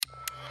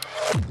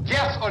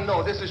Yes or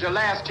no, this is your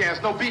last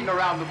chance. No beating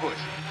around the bush.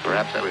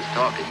 Perhaps I was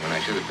talking when I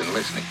should have been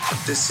listening.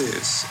 This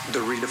is the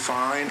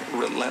Redefine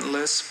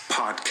Relentless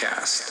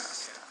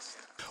podcast.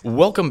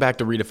 Welcome back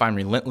to Redefine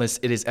Relentless.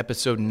 It is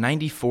episode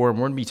 94, and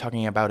we're going to be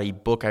talking about a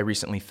book I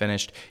recently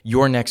finished,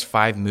 Your Next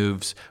 5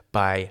 Moves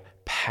by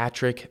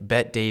Patrick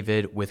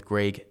Bet-David with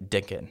Greg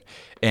Dicken.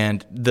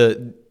 And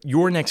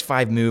Your Next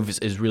 5 Moves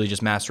is really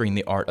just mastering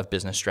the art of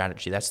business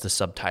strategy. That's the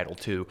subtitle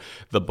to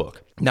the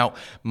book. Now,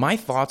 my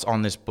thoughts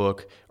on this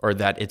book are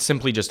that it's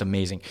simply just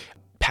amazing.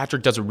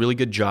 Patrick does a really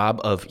good job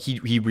of,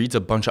 he reads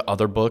a bunch of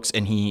other books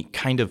and he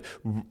kind of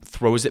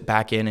throws it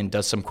back in and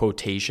does some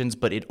quotations,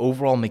 but it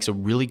overall makes a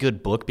really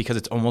good book because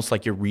it's almost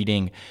like you're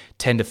reading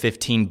 10 to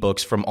 15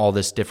 books from all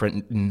this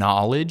different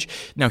knowledge.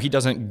 Now, he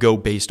doesn't go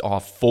based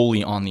off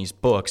fully on these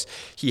books.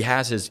 He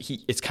has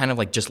it's kind of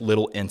like just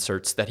little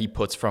inserts that he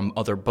puts from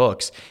other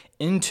books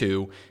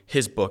into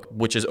his book,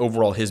 which is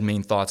overall his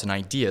main thoughts and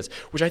ideas,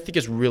 which I think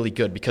is really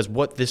good because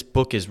what this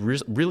book is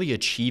really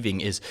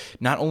achieving is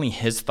not only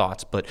his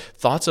thoughts, but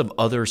thoughts of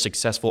other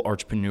successful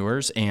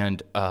entrepreneurs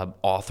and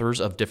authors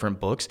of different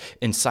books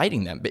and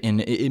citing them. And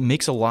it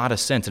makes a lot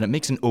of sense and it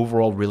makes an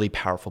overall really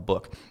powerful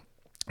book.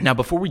 Now,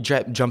 before we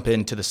jump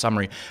into the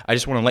summary, I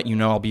just want to let you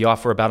know I'll be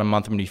off for about a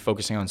month. I'm going to be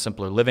focusing on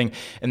simpler living.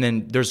 And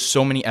then there's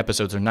so many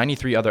episodes. There are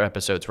 93 other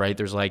episodes, right?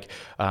 There's like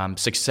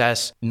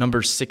Success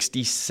number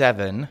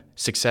 67,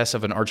 Success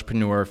of an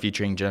Entrepreneur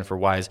featuring Jennifer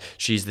Wise.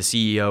 She's the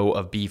CEO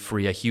of Be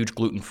Free, a huge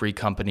gluten-free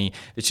company.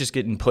 It's just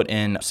getting put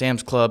in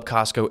Sam's Club,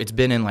 Costco. It's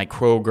been in like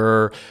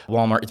Kroger,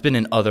 Walmart. It's been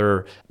in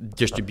other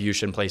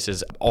distribution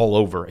places all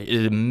over. It's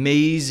an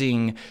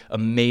amazing,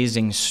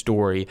 amazing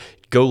story.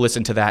 Go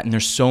listen to that. And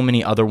there's so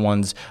many other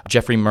ones.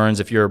 Jeffrey Mearns,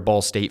 if you're a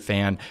Ball State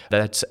fan,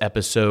 that's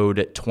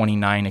episode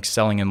 29,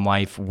 Excelling in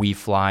Life, We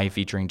Fly,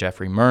 featuring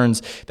Jeffrey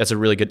Mearns. That's a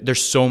really good,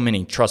 there's so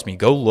many. Trust me,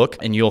 go look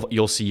and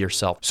you'll see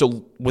yourself.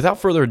 So without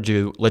further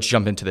ado, let's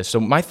jump into this. So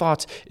my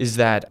thoughts is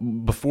that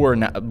before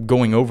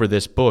going over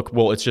this book,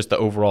 well, it's just the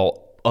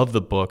overall of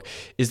the book,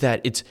 is that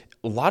it's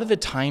a lot of the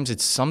times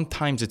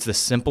sometimes it's the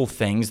simple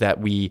things that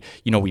we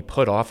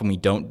put off and we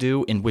don't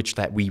do, in which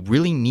that we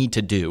really need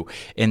to do.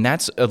 And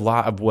that's a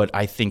lot of what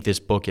I think this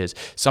book is.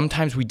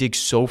 Sometimes we dig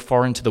so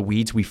far into the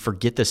weeds, we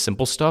forget the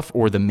simple stuff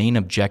or the main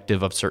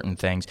objective of certain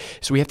things.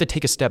 So we have to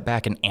take a step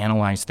back and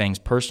analyze things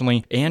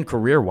personally and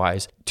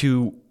career-wise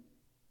to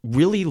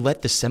really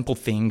let the simple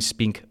things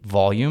speak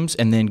volumes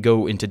and then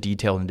go into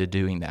detail into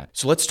doing that.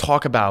 So let's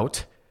talk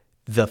about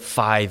the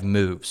 5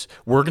 moves.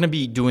 We're going to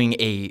be doing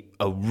a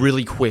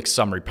really quick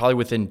summary, probably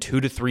within 2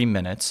 to 3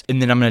 minutes,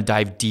 and then I'm going to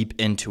dive deep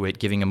into it,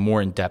 giving a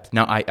more in-depth.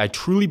 Now, I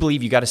truly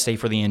believe you got to stay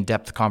for the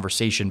in-depth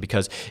conversation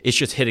because it's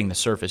just hitting the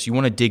surface. You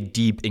want to dig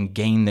deep and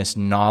gain this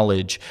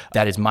knowledge.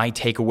 That is my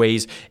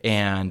takeaways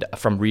and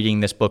from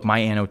reading this book,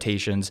 my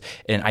annotations,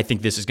 and I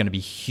think this is going to be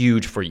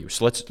huge for you.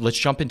 So let's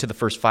jump into the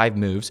first 5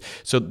 moves.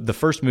 So the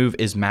first move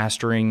is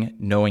mastering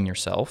knowing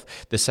yourself.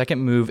 The second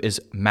move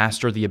is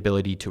master the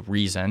ability to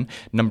reason.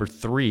 Number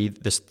 3,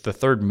 the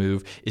third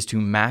move is to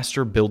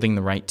master building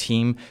the right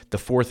team. The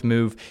fourth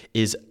move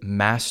is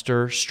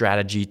master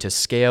strategy to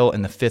scale.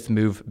 And the fifth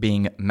move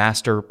being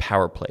master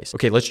power plays.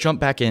 Okay, let's jump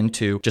back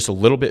into just a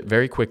little bit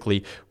very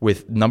quickly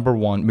with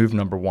move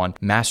number 1,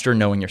 master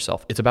knowing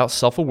yourself. It's about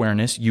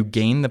self-awareness. You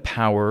gain the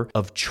power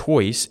of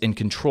choice and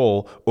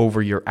control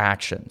over your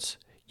actions.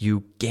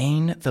 You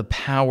gain the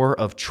power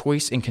of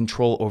choice and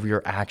control over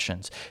your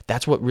actions.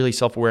 That's what really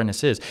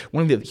self-awareness is.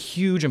 One of the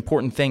huge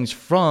important things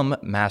from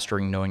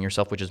mastering knowing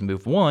yourself, which is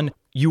move 1,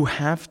 you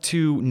have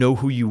to know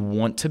who you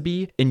want to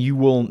be, and you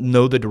will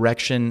know the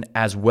direction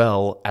as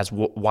well as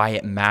why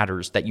it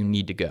matters that you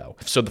need to go.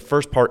 So the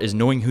first part is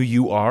knowing who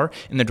you are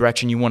and the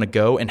direction you want to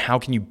go, and how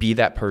can you be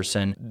that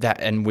person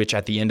in which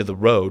at the end of the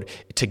road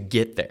to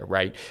get there,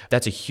 right?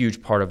 That's a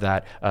huge part of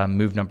that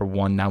move number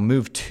 1. Now,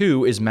 move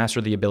 2 is master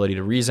the ability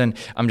to reason.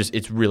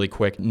 It's really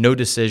quick. No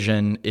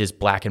decision is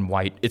black and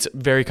white. It's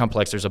very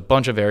complex. There's a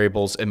bunch of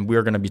variables, and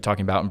we're going to be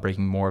talking about and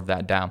breaking more of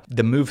that down.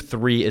 The move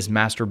 3 is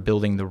master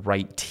building the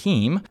right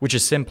team, which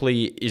is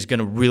going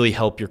to really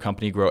help your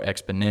company grow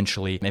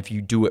exponentially if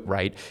you do it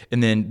right.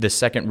 And then the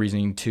second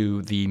reasoning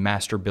to the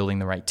master building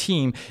the right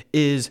team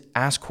is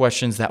ask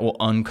questions that will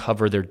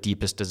uncover their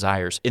deepest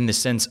desires, in the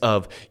sense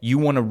of you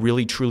want to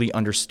really truly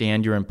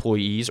understand your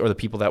employees or the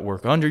people that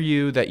work under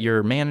you that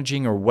you're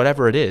managing or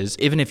whatever it is.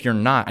 Even if you're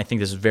not, I think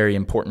this is a very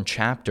important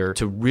chapter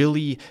to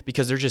really,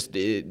 because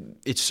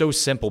it's so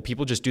simple.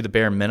 People just do the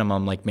bare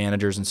minimum like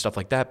managers and stuff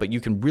like that, but you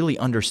can really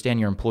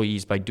understand your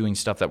employees by doing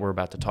stuff that we're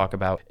about to talk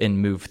about in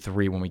move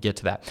 3 when we get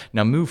to that.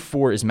 Now, move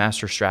 4 is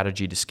master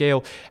strategy to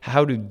scale,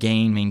 how to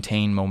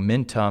maintain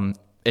momentum,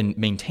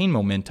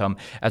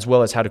 as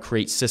well as how to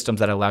create systems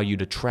that allow you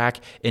to track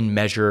and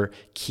measure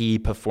key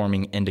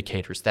performing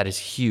indicators. That is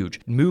huge.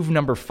 Move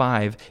number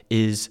 5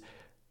 is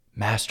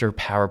Master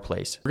power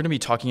plays. We're going to be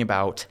talking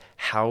about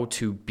how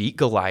to beat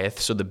Goliath,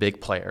 so the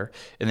big player,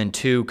 and then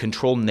 2,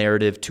 control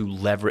narrative to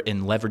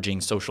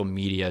leveraging social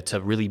media to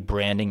really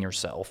branding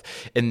yourself,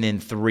 and then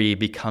 3,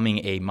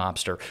 becoming a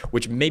mobster,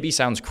 which maybe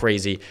sounds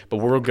crazy, but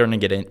we're going to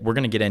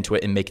get into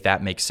it and make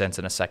that make sense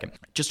in a second.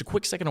 Just a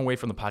quick second away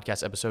from the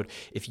podcast episode.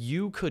 If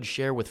you could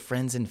share with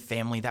friends and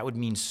family, that would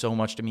mean so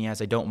much to me,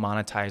 as I don't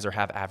monetize or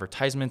have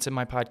advertisements in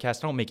my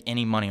podcast. I don't make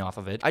any money off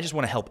of it. I just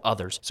want to help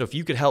others. So if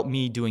you could help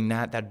me doing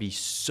that, that'd be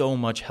so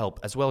much help,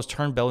 as well as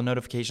turn bell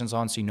notifications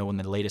on so you know when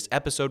the latest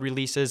episode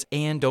releases,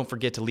 and don't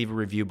forget to leave a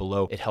review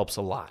below. It helps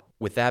a lot.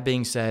 With that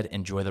being said,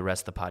 enjoy the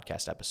rest of the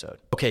podcast episode.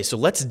 Okay, so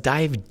let's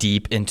dive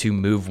deep into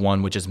move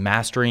 1, which is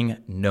mastering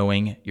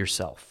knowing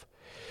yourself.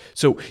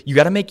 So you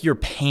got to make your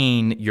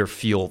pain your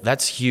fuel.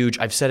 That's huge.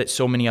 I've said it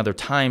so many other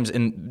times,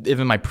 and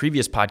even my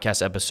previous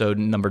podcast episode,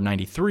 number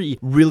 93,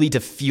 really to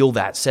feel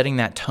that, setting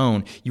that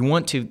tone. You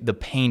want the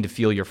pain to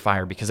fuel your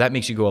fire, because that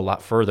makes you go a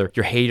lot further.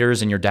 Your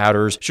haters and your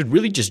doubters should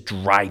really just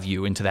drive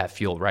you into that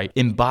fuel, right?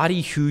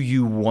 Embody who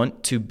you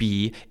want to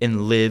be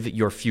and live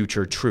your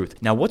future truth.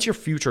 Now, what's your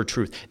future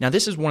truth? Now,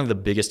 this is one of the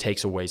biggest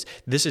takeaways.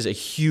 This is a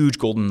huge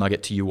golden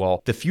nugget to you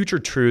all. The future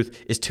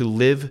truth is to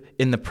live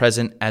in the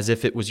present as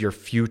if it was your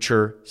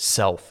future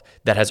self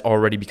that has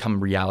already become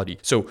reality.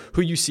 So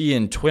who you see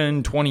in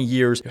 20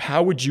 years,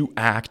 how would you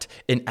act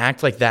and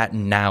act like that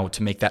now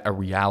to make that a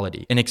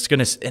reality? And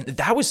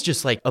that was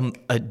just like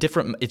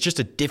it's just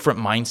a different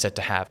mindset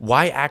to have.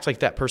 Why act like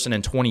that person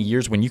in 20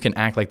 years when you can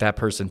act like that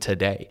person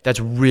today? That's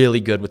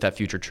really good with that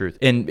future truth.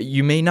 And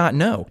you may not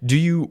know. Do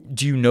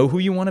you know who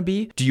you want to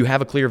be? Do you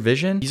have a clear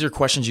vision? These are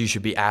questions you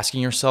should be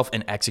asking yourself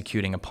and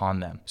executing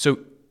upon them. So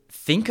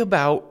think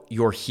about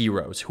your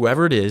heroes,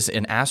 whoever it is,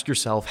 and ask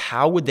yourself,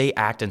 how would they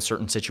act in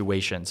certain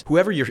situations?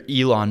 Whoever you're,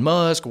 Elon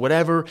Musk,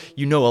 whatever,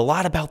 you know a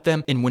lot about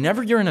them. And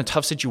whenever you're in a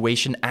tough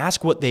situation,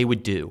 ask what they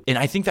would do. And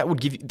I think that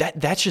would give you,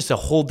 that's just a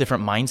whole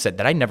different mindset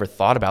that I never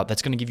thought about.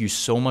 That's going to give you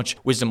so much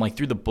wisdom, like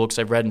through the books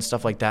I've read and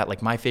stuff like that.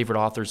 Like my favorite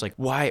authors, like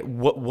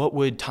what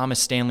would Thomas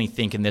Stanley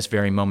think in this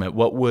very moment?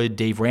 What would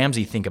Dave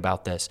Ramsey think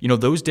about this? You know,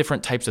 those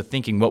different types of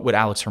thinking. What would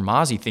Alex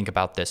Hormozi think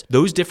about this?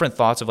 Those different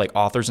thoughts of like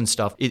authors and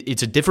stuff.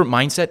 It's a different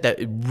mindset that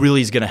it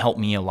really is going to help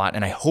me a lot.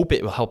 And I hope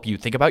it will help you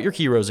think about your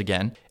heroes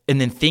again, and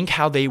then think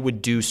how they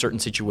would do certain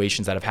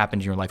situations that have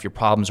happened in your life, your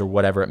problems or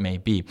whatever it may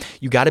be.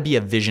 You got to be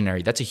a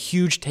visionary. That's a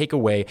huge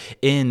takeaway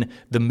in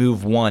the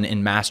move 1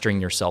 in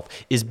mastering yourself,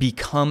 is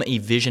become a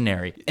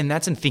visionary. And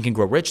that's in Think and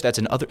Grow Rich. That's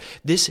in other.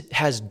 This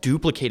has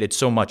duplicated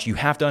so much. You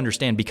have to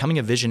understand becoming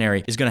a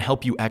visionary is going to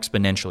help you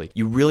exponentially.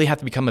 You really have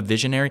to become a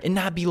visionary and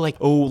not be like,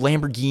 oh,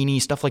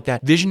 Lamborghini, stuff like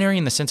that. Visionary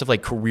in the sense of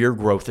like career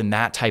growth and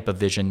that type of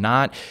vision,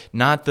 not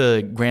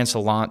the grand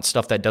salon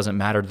stuff that doesn't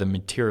matter, the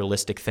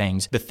materialistic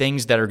things, the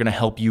things that are going to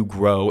help you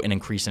grow and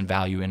increase in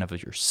value in of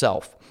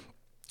yourself.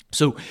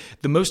 So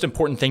the most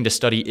important thing to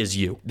study is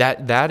you.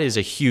 That is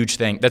a huge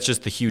thing. That's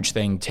just the huge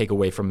thing take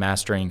away from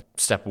mastering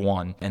step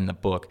 1 in the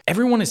book.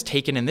 Everyone is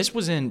taken, and this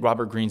was in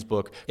Robert Greene's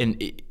book,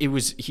 and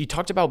he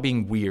talked about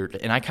being weird,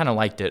 and I kind of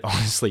liked it,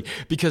 honestly,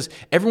 because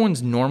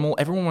everyone's normal.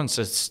 Everyone wants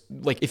to,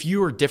 like, if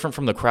you are different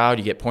from the crowd,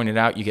 you get pointed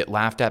out, you get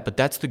laughed at, but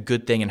that's the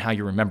good thing and how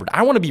you're remembered.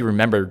 I want to be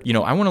remembered. You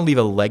know, I want to leave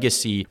a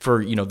legacy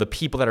for, you know, the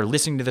people that are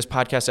listening to this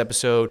podcast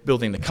episode,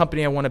 building the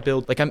company I want to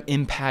build. Like, I'm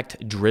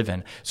impact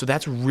driven. So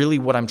that's really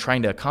what I'm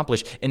trying to accomplish.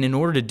 And in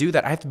order to do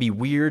that, I have to be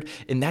weird.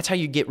 And that's how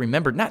you get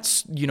remembered.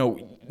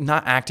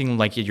 Not acting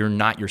like you're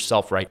not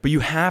yourself, right? But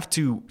you have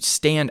to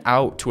stand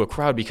out to a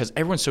crowd because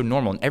everyone's so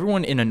normal. And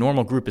everyone in a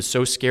normal group is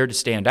so scared to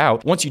stand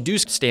out. Once you do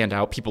stand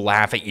out, people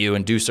laugh at you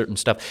and do certain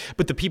stuff.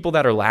 But the people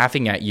that are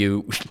laughing at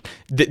you,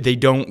 they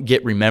don't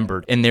get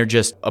remembered. And they're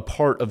just a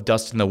part of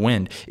dust in the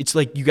wind. It's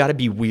like you got to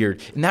be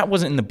weird. And that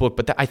wasn't in the book,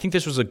 but I think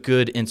this was a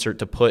good insert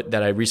to put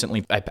that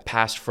I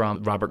passed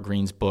from Robert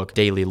Greene's book,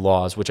 Daily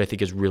Laws, which I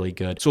think is really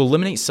good. So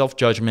eliminate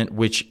self-judgment,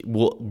 which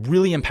will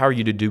really empower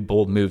you to do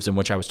bold moves, in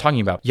which I was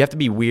talking about. You have to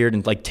be weird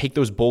and like take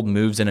those bold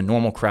moves in a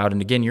normal crowd.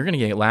 And again, you're going to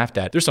get laughed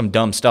at. There's some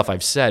dumb stuff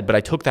I've said, but I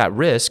took that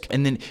risk.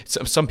 And then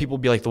some people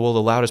be like, well,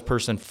 the loudest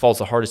person falls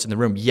the hardest in the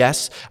room.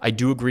 Yes, I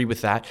do agree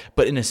with that.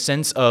 But in a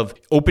sense of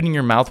opening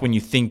your mouth when you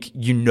think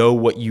you know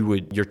what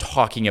you're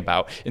talking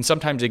about. And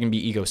sometimes it can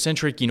be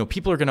egocentric. You know,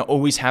 people are going to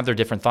always have their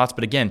different thoughts.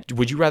 But again,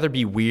 would you rather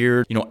be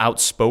weird,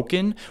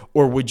 outspoken,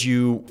 or would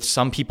you,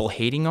 some people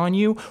hating on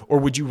you, or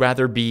would you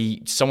rather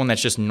be someone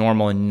that's just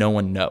normal and no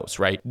one knows,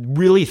 right?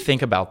 Really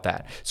think about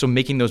that. So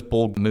making those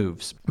bold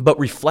moves, but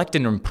reflect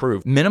and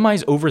improve.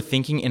 Minimize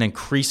overthinking and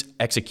increase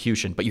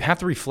execution, but you have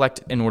to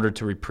reflect in order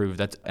to improve.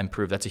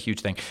 That's a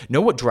huge thing.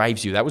 Know what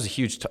drives you. That was a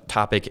huge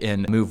topic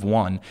in move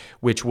 1,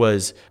 which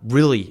was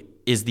really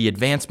is the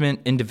advancement,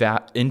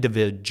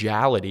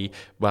 individuality,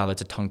 wow,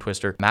 that's a tongue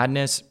twister,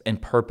 madness,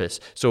 and purpose.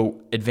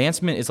 So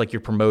advancement is like your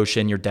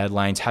promotion, your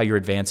deadlines, how you're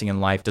advancing in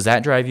life. Does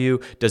that drive you?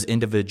 Does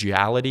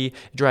individuality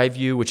drive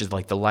you, which is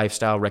like the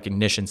lifestyle,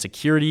 recognition,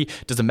 security?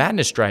 Does the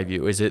madness drive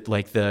you? Is it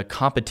like the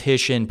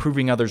competition,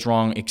 proving others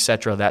wrong,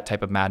 etc., that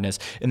type of madness?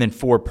 And then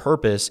for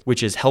purpose,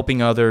 which is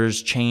helping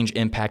others, change,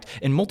 impact,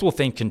 and multiple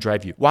things can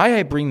drive you. Why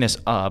I bring this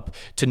up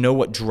to know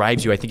what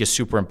drives you, I think is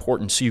super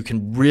important, so you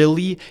can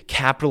really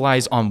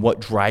capitalize on what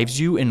drives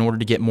you in order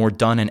to get more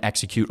done and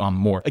execute on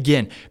more.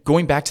 Again,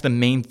 going back to the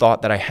main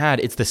thought that I had,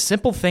 it's the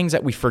simple things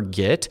that we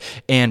forget,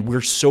 and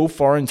we're so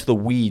far into the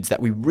weeds that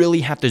we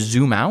really have to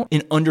zoom out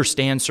and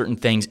understand certain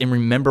things and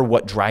remember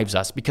what drives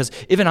us, because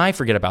even I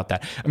forget about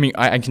that. I mean,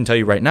 I can tell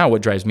you right now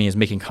what drives me is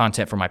making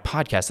content for my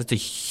podcast. That's a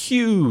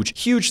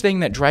huge thing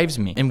that drives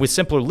me. And with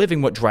Simpler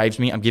Living, what drives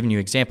me, I'm giving you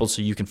examples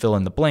so you can fill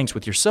in the blanks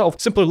with yourself.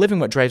 Simpler Living,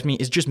 what drives me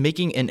is just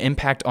making an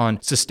impact on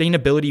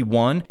sustainability,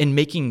 one, and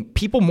making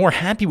people more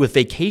happy with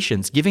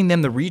vacations, giving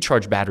them the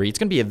recharge battery. It's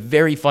going to be a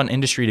very fun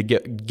industry to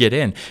get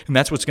in. And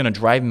that's what's going to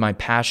drive my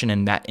passion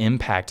and that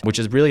impact, which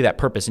is really that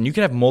purpose. And you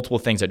can have multiple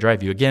things that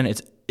drive you. Again,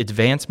 it's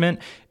advancement,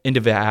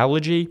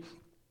 individuality.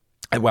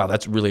 Wow,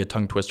 that's really a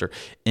tongue twister.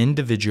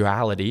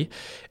 Individuality,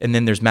 and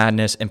then there's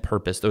madness and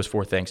purpose, those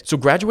four things. So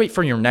graduate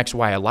from your next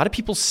why. A lot of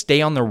people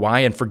stay on their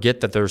why and forget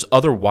that there's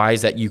other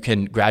whys that you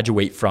can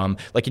graduate from.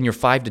 Like in your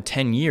 5 to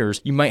 10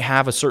 years, you might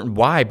have a certain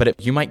why,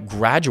 but you might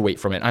graduate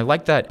from it. And I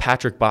like that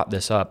Patrick brought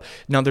this up.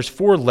 Now there's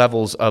 4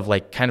 levels of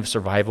like kind of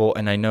survival,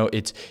 and I know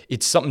it's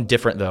something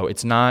different though.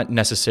 It's not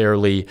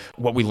necessarily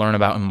what we learn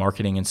about in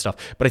marketing and stuff,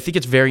 but I think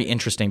it's very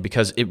interesting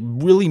because it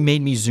really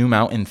made me zoom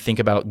out and think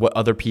about what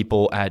other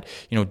people at,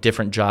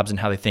 different jobs and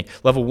how they think.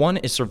 Level 1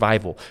 is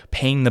survival,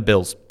 paying the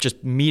bills,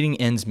 just meeting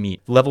ends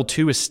meet. Level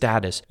 2 is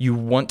status. You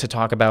want to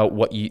talk about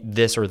what you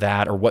this or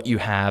that or what you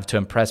have to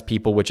impress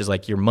people, which is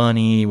like your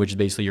money, which is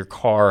basically your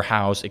car,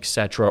 house,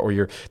 etc.,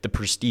 or the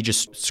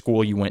prestigious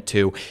school you went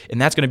to,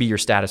 and that's going to be your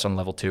status on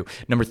level 2.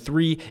 Number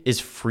 3 is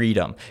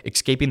freedom,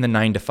 escaping the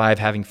 9 to 5,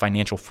 having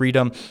financial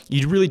freedom.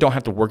 You really don't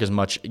have to work as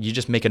much. You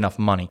just make enough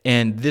money,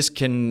 and this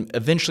can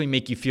eventually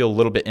make you feel a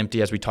little bit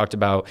empty, as we talked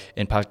about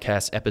in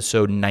podcast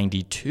episode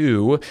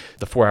 92.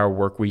 The 4-Hour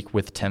Work Week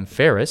with Tim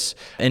Ferriss.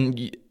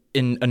 And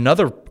in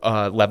another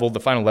level, the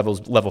final level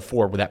is level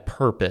 4 with that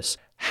purpose.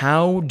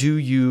 How do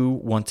you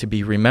want to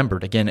be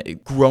remembered? Again,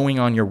 growing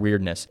on your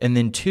weirdness. And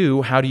then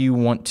 2, how do you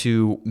want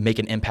to make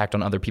an impact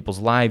on other people's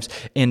lives?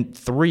 And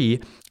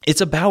 3, it's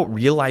about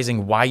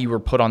realizing why you were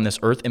put on this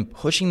earth and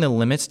pushing the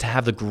limits to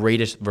have the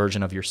greatest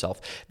version of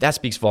yourself. That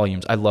speaks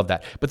volumes. I love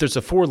that. But there's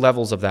the 4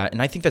 levels of that.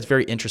 And I think that's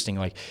very interesting.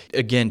 Like,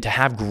 again, to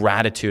have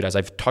gratitude, as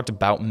I've talked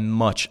about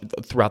much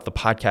throughout the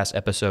podcast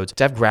episodes,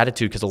 to have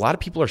gratitude, because a lot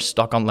of people are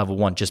stuck on level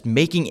 1, just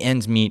making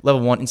ends meet,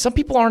 level 1. And some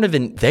people aren't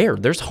even there.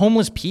 There's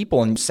homeless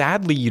people, and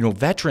sadly,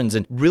 veterans,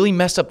 and really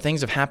messed up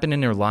things have happened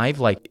in their life.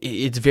 Like,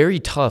 it's very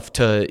tough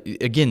to,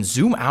 again,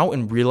 zoom out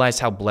and realize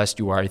how blessed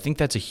you are. I think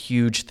that's a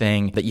huge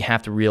thing that you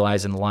have to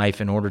realize in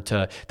life in order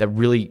to, that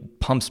really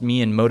pumps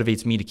me and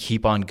motivates me to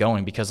keep on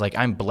going, because like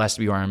I'm blessed to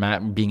be where I'm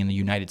at, being in the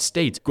United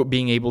States,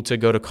 being able to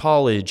go to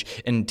college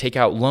and take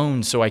out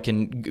loans so I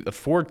can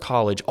afford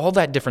college, all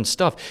that different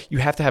stuff. You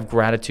have to have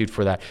gratitude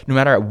for that. No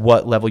matter at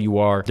what level you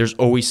are, there's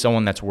always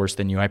someone that's worse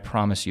than you. I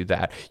promise you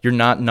that. You're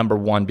not number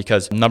 1,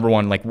 because number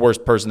 1, like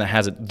worst person that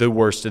has it the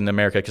worst in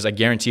America, because I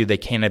guarantee you they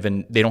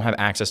don't have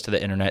access to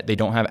the internet. They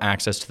don't have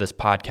access to this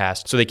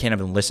podcast, so they can't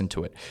even listen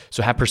to it.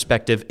 So have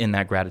perspective in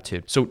that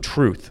gratitude. So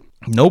truth.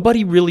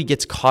 Nobody really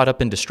gets caught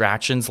up in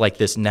distractions like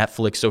this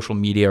Netflix, social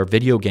media, or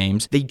video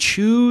games. They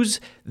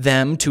choose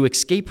them to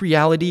escape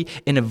reality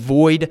and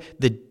avoid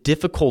the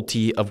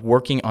difficulty of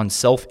working on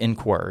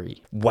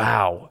self-inquiry.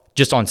 Wow.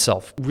 Just on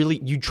self.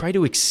 Really, you try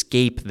to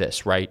escape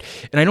this, right?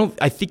 And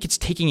I think it's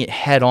taking it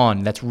head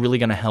on that's really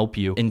going to help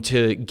you and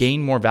to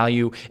gain more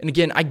value. And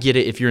again, I get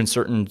it if you're in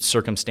certain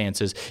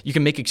circumstances. You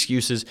can make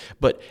excuses,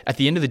 but at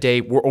the end of the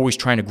day, we're always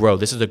trying to grow.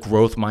 This is a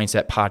growth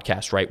mindset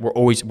podcast, right?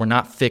 We're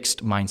not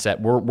fixed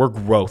mindset. We're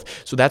growth.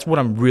 So that's what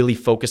I'm really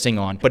focusing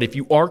on. But if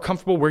you are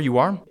comfortable where you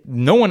are,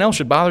 no one else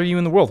should bother you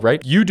in the world,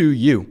 right? You do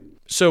you.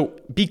 So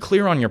be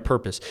clear on your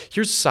purpose.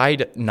 Here's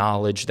side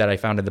knowledge that I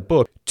found in the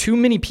book. Too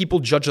many people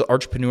judge the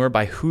entrepreneur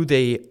by who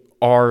they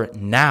are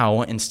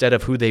now instead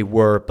of who they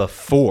were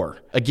before.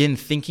 Again,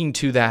 thinking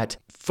to that,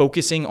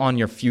 focusing on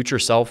your future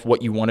self,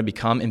 what you want to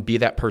become, and be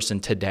that person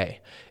today,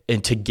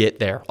 and to get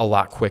there a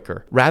lot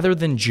quicker. Rather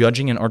than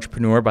judging an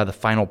entrepreneur by the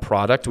final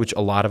product, which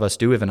a lot of us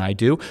do, even I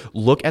do,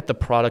 look at the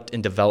product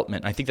in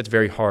development. I think that's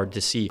very hard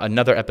to see.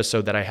 Another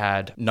episode that I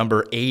had,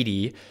 number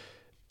 80,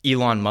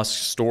 Elon Musk's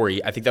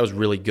story, I think that was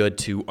really good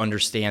to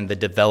understand the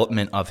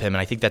development of him. And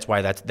I think that's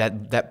why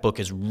that book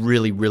is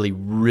really, really,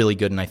 really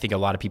good. And I think a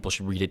lot of people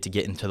should read it to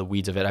get into the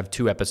weeds of it. I have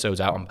 2 episodes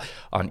out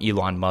on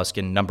Elon Musk,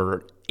 and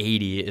number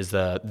 80 is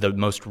the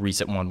most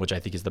recent one, which I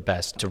think is the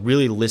best, to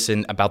really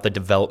listen about the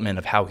development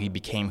of how he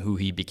became who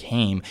he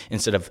became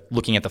instead of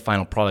looking at the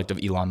final product of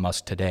Elon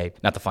Musk today.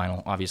 Not the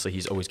final, obviously,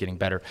 he's always getting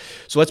better.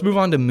 So let's move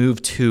on to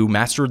move 2,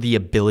 master the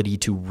ability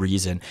to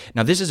reason.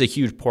 Now, this is a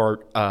huge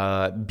part,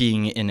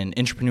 being in an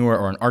entrepreneur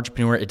or an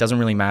entrepreneur, it doesn't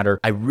really matter.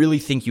 I really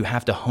think you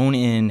have to hone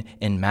in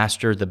and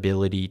master the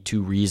ability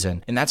to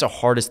reason. And that's the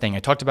hardest thing. I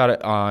talked about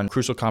it on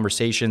Crucial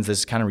Conversations. This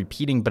is kind of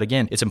repeating, but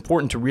again, it's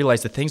important to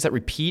realize the things that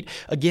repeat,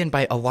 again,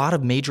 by a lot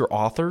of major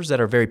authors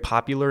that are very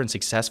popular and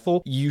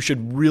successful, you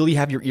should really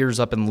have your ears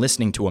up and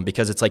listening to them,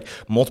 because it's like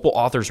multiple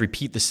authors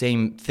repeat the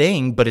same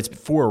thing, but it's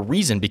for a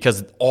reason,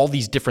 because all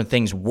these different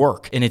things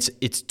work. And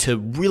it's to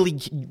really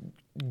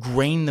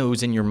grain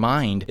those in your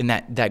mind in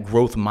that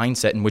growth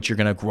mindset in which you're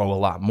going to grow a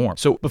lot more.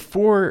 So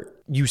before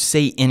you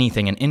say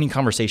anything in any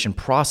conversation,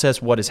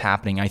 process what is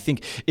happening. I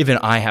think even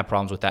I have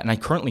problems with that. And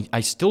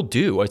I still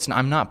do.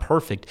 I'm not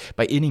perfect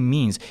by any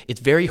means. It's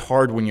very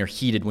hard when you're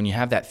heated, when you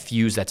have that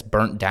fuse that's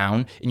burnt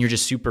down and you're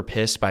just super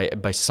pissed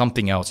by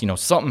something else.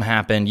 Something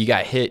happened, you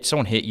got hit,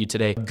 someone hit you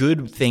today. A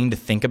good thing to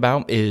think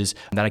about is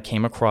that I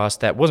came across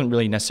that wasn't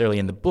really necessarily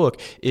in the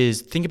book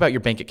is think about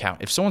your bank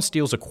account. If someone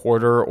steals a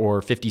quarter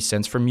or 50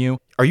 cents from you,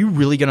 are you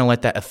really going to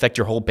let that affect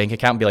your whole bank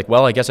account and be like,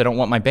 well, I guess I don't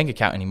want my bank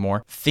account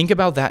anymore? Think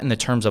about that in the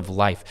terms of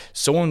life.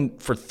 Someone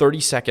for 30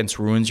 seconds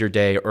ruins your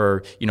day,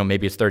 or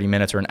maybe it's 30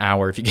 minutes or an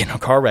hour if you get in a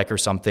car wreck or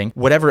something,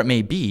 whatever it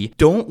may be.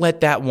 Don't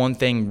let that one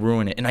thing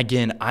ruin it. And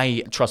again,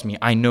 trust me,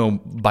 I know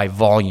by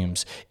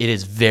volumes, it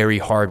is very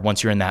hard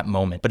once you're in that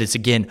moment. But it's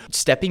again,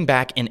 stepping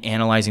back and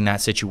analyzing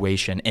that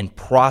situation and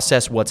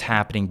process what's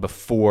happening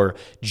before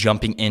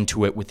jumping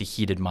into it with a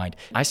heated mind.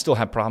 I still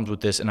have problems with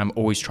this and I'm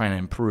always trying to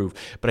improve,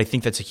 but I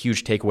think that's a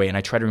huge takeaway. And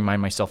I try to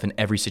remind myself in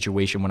every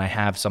situation when I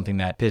have something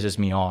that pisses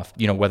me off,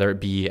 whether it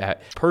be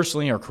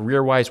personally or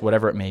career-wise,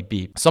 whatever it may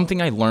be.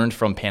 Something I learned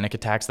from panic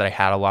attacks that I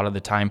had a lot of the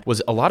time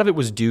was a lot of it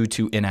was due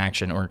to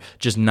inaction or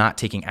just not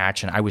taking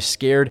action. I was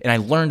scared and I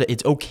learned that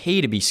it's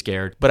okay to be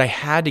scared, but I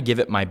had to give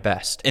it my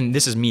best. And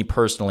this is me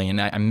personally,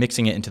 and I'm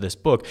mixing it into this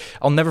book.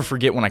 I'll never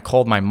forget when I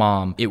called my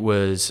mom. It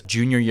was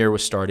junior year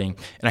was starting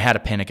and I had a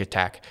panic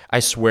attack. I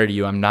swear to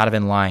you, I'm not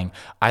even lying.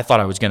 I thought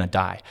I was going to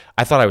die.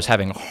 I thought I was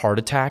having a heart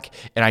attack,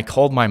 and I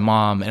called my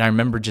mom, and I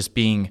remember just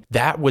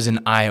that was an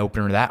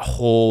eye-opener, that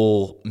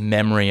whole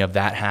memory of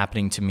that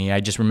happening to me. I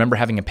just remember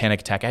having a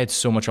panic attack. I had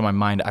so much on my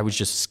mind. I was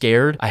just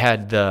scared. I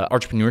had the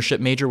entrepreneurship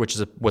major, which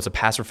was a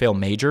pass or fail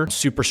major.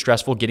 Super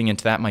stressful getting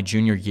into that my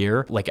junior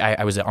year. Like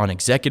I was on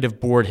executive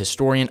board,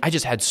 historian. I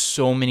just had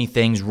so many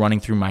things running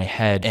through my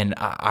head, and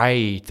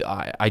I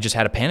just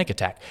had a panic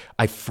attack.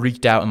 I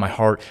freaked out in my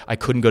heart. I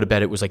couldn't go to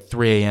bed. It was like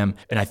 3 a.m.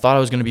 and I thought I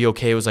was going to be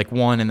okay. It was like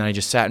 1, and then I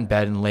just sat in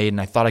bed and laid, and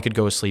I thought I could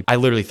go to sleep. I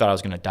literally thought I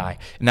was going to die,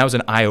 and that was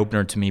an eye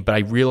opener to me. But I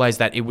realized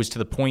that it was to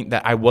the point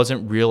that I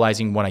wasn't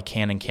realizing what I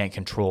can and can't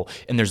control.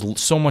 And there's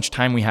so much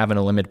time we have in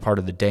a limited part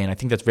of the day. And I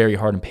think that's very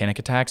hard in panic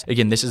attacks.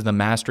 Again, this is the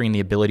mastering the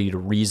ability to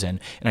reason.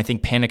 And I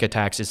think panic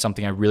attacks is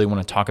something I really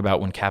want to talk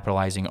about when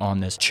capitalizing on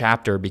this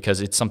chapter,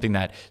 because it's something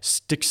that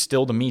sticks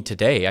still to me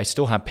today. I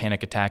still have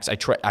panic attacks.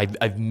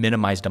 I've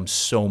minimized them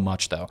so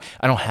much though.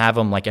 I don't have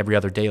them like every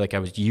other day like I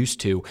was used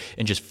to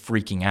and just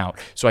freaking out.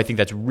 So I think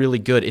that's really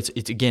good. It's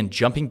again,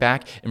 jumping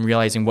back and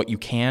realizing what you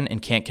can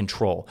and can't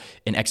control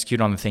and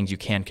execute on the things you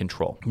can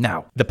control.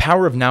 Now, the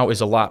power of now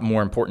is a lot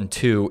more important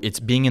too. It's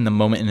being in the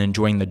moment and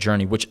enjoying the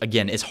journey, which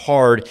again is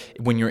hard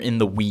when you're in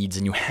the weeds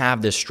and you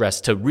have this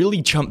stress to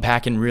really jump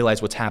back and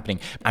realize what's happening.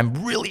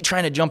 I'm really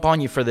trying to jump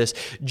on you for this.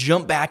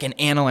 Jump back and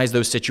analyze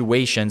those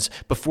situations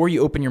before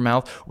you open your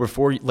mouth, or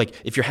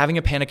if you're having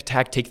a panic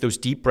attack, take those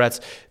deep breaths,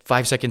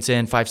 5 seconds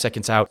in, 5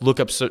 seconds out, look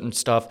up certain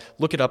stuff,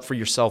 look it up for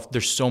yourself.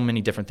 There's so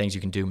many different things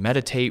you can do.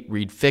 Meditate,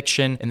 read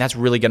fiction, and that's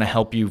really going to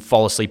help you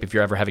fall asleep if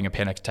you're ever having a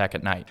panic attack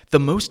at night. The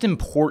most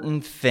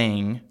important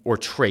thing or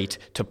trait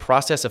to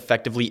process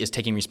effectively is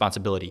taking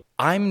responsibility.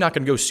 I'm not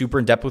going to go super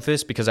in depth with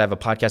this because I have a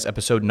podcast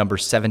episode number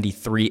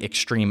 73,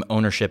 Extreme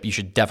Ownership. You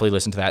should definitely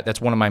listen to that.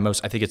 That's one of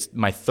I think it's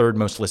my third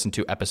most listened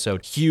to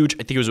episode. Huge. I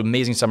think it was an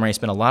amazing summary. I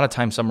spent a lot of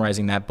time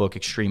summarizing that book,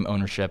 Extreme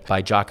Ownership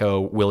by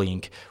Jocko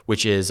Willink,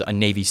 which is a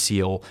Navy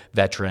SEAL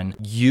veteran.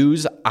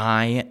 Use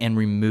I and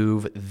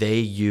remove they,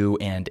 you,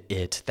 and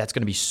it. That's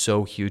going to be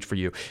so huge for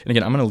you. And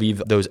again, I'm going to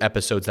leave those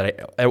episodes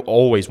that I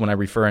always, when I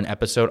refer an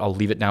episode, I'll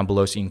leave it down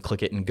below so you can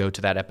click it and go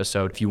to that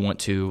episode if you want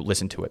to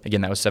listen to it.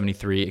 Again, that was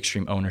 73,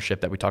 Extreme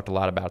Ownership, that we talked a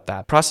lot about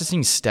that.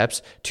 Processing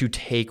steps to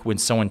take when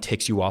someone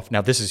ticks you off.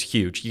 Now, this is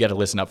huge. You got to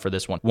listen up for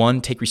this one. One,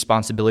 take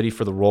responsibility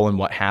for the role and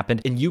what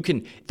happened. And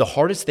the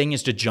hardest thing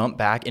is to jump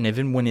back, and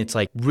even when it's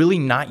like really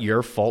not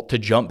your fault, to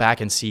jump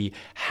back and see,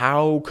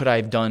 how could I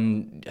have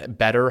done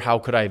better? How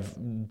could I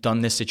have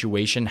done this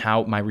situation?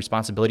 How my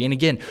responsibility? And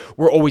again,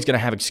 we're always going to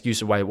have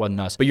excuses why it wasn't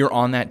us, but you're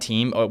on that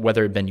team,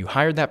 whether it been you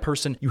hired that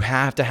person, you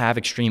have to have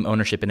extreme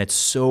ownership. And it's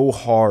so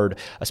hard,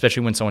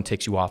 especially when someone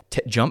ticks you off.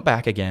 Jump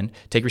back again,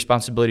 take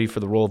responsibility for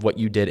the role of what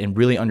you did, and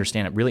really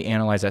understand it, really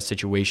analyze that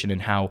situation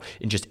and how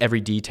in just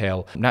every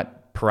detail,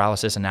 not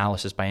paralysis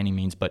analysis by any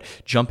means, but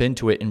jump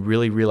into it and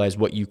really realize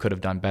what you could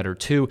have done better.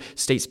 2,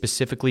 state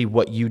specifically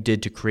what you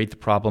did to create the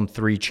problem.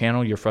 3,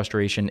 channel your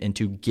frustration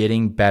into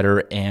getting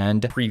better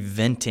and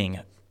preventing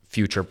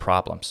future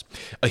problems.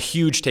 A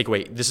huge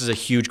takeaway. This is a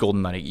huge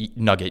golden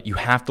nugget. You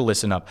have to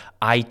listen up.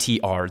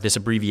 ITR, this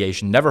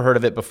abbreviation, never heard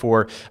of it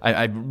before.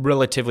 I'm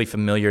relatively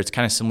familiar. It's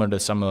kind of similar to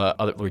some of the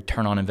other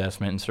return on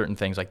investment and certain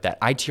things like that.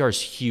 ITR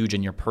is huge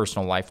in your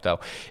personal life though.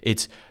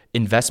 It's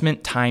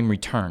investment, time,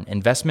 return.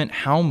 Investment,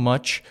 how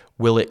much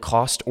will it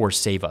cost or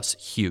save us?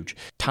 Huge.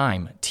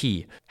 Time,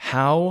 T,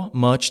 how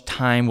much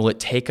time will it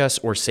take us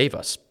or save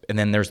us? And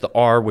then there's the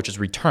R, which is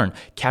return.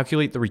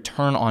 Calculate the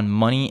return on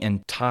money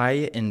and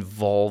time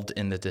involved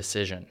in the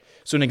decision.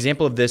 So an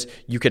example of this,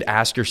 you could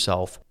ask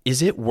yourself,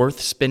 is it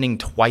worth spending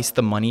twice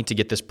the money to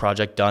get this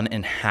project done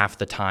in half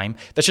the time?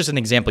 That's just an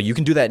example. You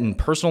can do that in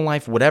personal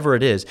life, whatever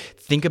it is.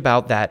 Think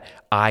about that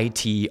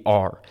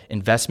ITR,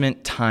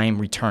 investment, time,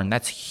 return.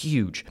 That's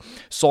huge.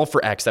 Solve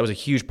for X, that was a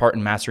huge part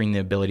in mastering the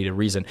ability to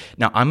reason.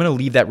 Now, I'm going to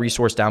leave that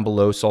resource down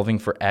below, Solving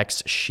for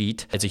X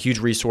sheet. It's a huge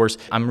resource.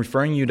 I'm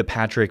referring you to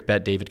Patrick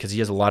Bet-David because he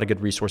has a lot of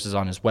good resources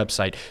on his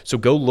website. So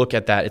go look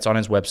at that. It's on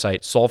his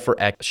website, Solve for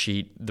X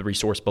sheet, the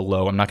resource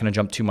below. I'm not going to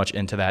jump too much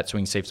into that so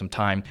we can save some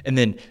time. And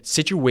then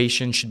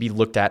situation should be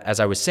looked at, as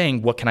I was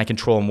saying, what can I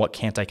control and what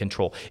can't I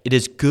control? It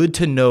is good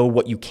to know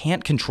what you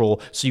can't control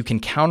so you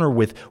can counter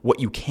with what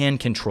you can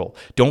control.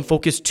 Don't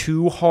focus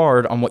too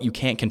hard on what you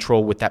can't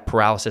control with that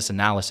paralysis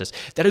analysis.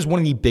 That is one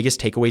of the biggest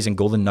takeaways and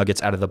golden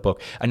nuggets out of the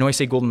book. I know I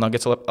say golden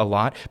nuggets a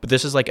lot, but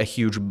this is like a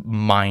huge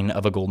mine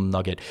of a golden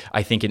nugget,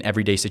 I think, in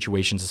everyday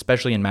situations,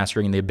 especially in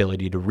mastering the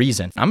ability to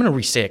reason. I'm going to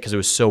re-say it because it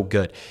was so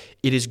good.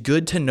 It is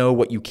good to know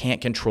what you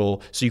can't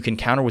control so you can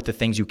counter with the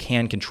things you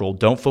can control.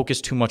 Don't focus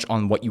too much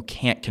on what you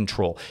can't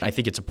control. I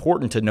think it's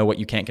important to know what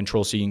you can't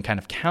control so you can kind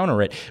of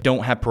counter it.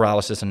 Don't have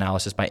paralysis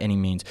analysis by any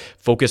means.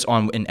 Focus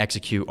on and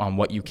execute on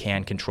what you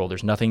can control.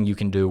 There's nothing you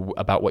can do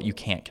about what you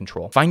can't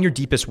control. Find your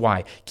deepest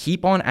why.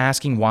 Keep on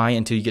asking why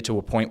until you get to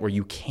a point where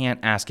you can't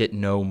ask it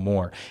no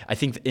more. I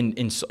think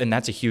and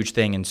that's a huge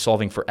thing in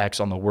solving for X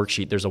on the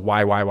worksheet. There's a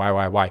why.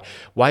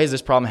 Why is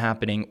this problem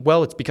happening?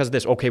 Well, it's because of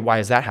this. Okay, why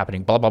is that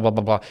happening? Blah, blah, blah,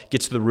 blah, blah.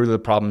 Gets to the root of the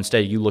problem.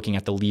 Instead of you looking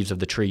at the leaves of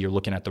the tree, you're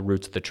looking at the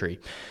roots of the tree.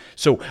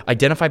 So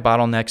identify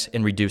bottlenecks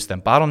and reduce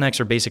them. Bottlenecks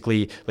are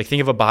basically like,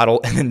 think of a bottle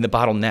and then the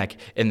bottleneck,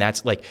 and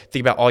that's like,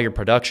 think about all your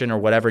production or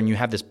whatever, and you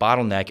have this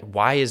bottleneck.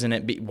 Why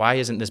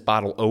isn't this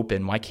bottle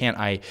open? Why can't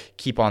I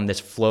keep on this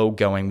flow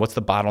going? What's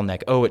the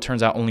bottleneck? Oh, it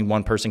turns out only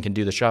one person can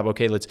do the job.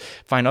 Okay, let's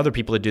find other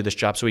people to do this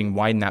job so we can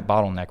widen that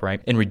bottleneck, right?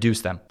 And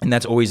reduce them. And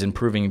that's always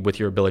improving with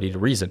your ability to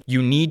reason.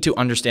 You need to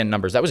understand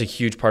numbers. That was a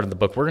huge part of the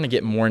book. We're going to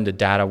get more into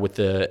data with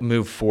the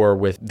move forward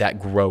with that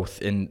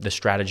growth and the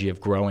strategy of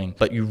growing,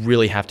 but you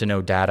really have to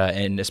know data,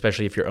 and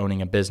especially if you're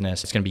owning a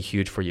business, it's going to be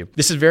huge for you.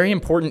 This is very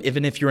important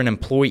even if you're an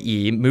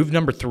employee. Move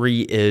number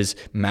 3 is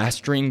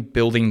mastering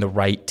building the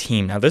right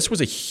team. Now, this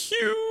was a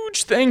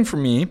huge thing for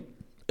me,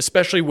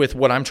 especially with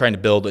what I'm trying to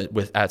build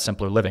with at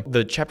Simpler Living.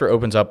 The chapter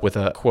opens up with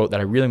a quote that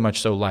I really much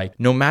so like.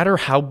 No matter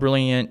how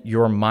brilliant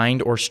your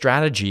mind or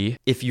strategy,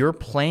 if you're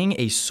playing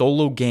a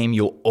solo game,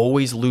 you'll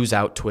always lose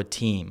out to a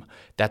team.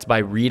 That's by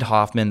Reid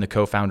Hoffman, the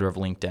co-founder of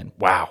LinkedIn.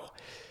 Wow.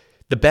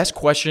 The best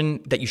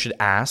question that you should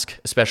ask,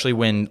 especially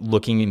when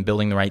looking and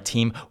building the right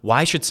team,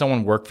 why should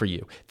someone work for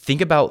you?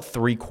 Think about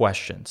 3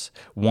 questions.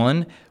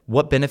 1,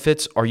 what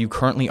benefits are you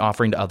currently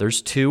offering to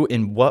others? 2,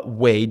 in what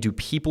way do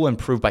people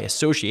improve by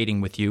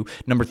associating with you?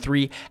 Number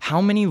 3,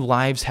 how many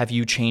lives have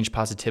you changed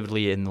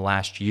positively in the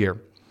last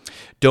year?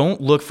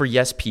 Don't look for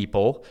yes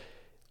people.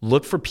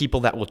 Look for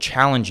people that will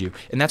challenge you.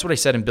 And that's what I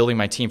said in building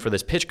my team for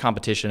this pitch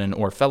competition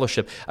or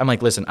fellowship. I'm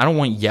like, listen, I don't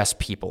want yes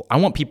people. I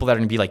want people that are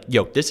going to be like,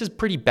 yo, this is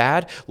pretty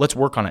bad. Let's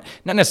work on it.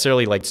 Not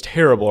necessarily like it's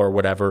terrible or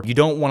whatever. You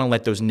don't want to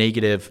let those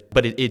negative,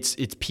 but it's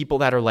people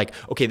that are like,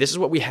 okay, this is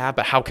what we have,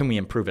 but how can we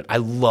improve it? I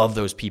love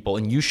those people,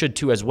 and you should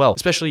too as well.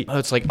 Especially,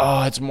 it's like,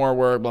 it's more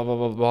work, blah, blah,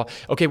 blah, blah.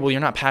 Okay, well, you're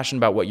not passionate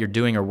about what you're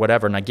doing or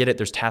whatever, and I get it.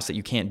 There's tasks that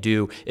you can't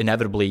do.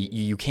 Inevitably,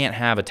 you can't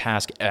have a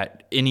task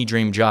at any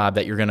dream job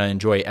that you're going to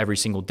enjoy every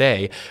single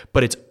day.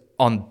 But it's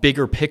on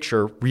bigger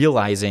picture,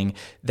 realizing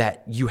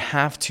that you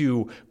have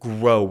to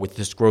grow with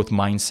this growth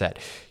mindset.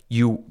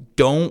 You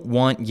don't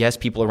want yes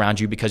people around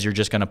you because you're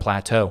just going to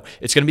plateau.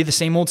 It's going to be the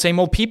same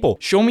old people.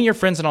 Show me your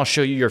friends and I'll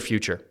show you your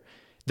future.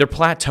 They're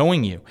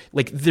plateauing you.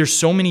 Like, there's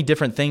so many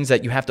different things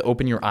that you have to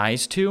open your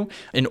eyes to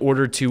in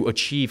order to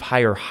achieve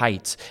higher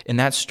heights. And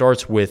that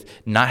starts with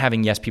not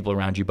having yes people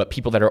around you, but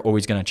people that are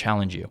always going to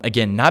challenge you.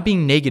 Again, not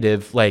being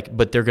negative,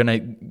 but they're going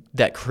to,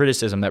 that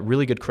criticism, that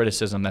really good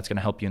criticism that's going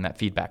to help you in that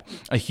feedback.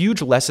 A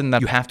huge lesson that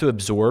you have to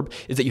absorb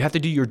is that you have to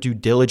do your due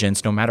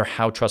diligence no matter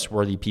how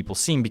trustworthy people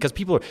seem, because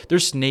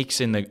there's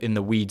snakes in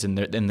the weeds in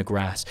the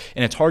grass,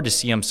 and it's hard to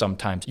see them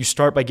sometimes. You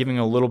start by giving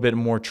a little bit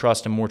more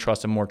trust and more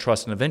trust and more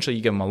trust, and eventually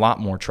you give them a lot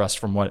more trust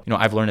from what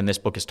I've learned in this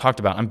book is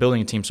talked about. I'm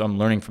building a team, so I'm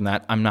learning from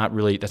that.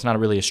 That's not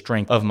really a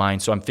strength of mine,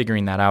 so I'm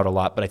figuring that out a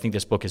lot, but I think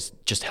this book is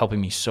just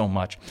helping me so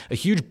much. A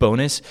huge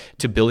bonus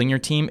to building your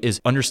team is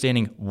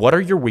understanding what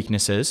are your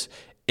weaknesses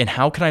And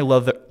how can I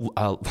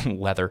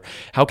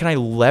How can I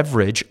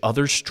leverage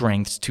other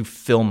strengths to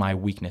fill my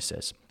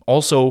weaknesses?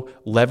 Also,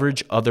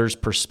 leverage others'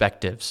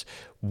 perspectives.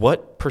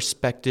 What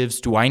perspectives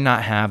do I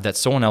not have that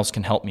someone else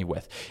can help me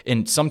with?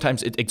 And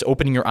sometimes it's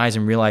opening your eyes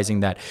and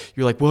realizing that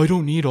you're like, well, I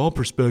don't need all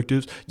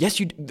perspectives. Yes,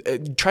 you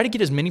try to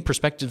get as many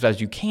perspectives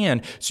as you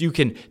can so you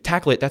can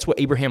tackle it. That's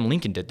what Abraham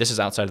Lincoln did. This is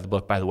outside of the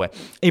book, by the way.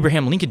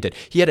 Abraham Lincoln did.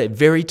 He had a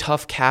very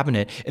tough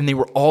cabinet, and they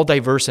were all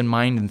diverse in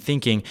mind and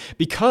thinking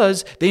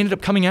because they ended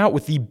up coming out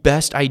with the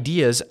best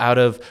ideas out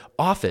of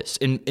office.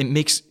 And it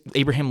makes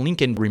Abraham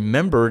Lincoln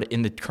remembered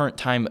in the current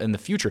time and the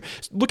future.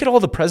 Look at all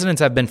the presidents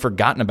that have been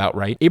forgotten about,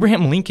 right?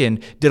 Abraham Lincoln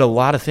did a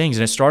lot of things,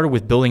 and it started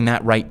with building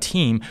that right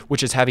team,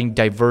 which is having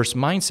diverse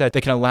mindset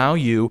that can allow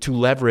you to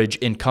leverage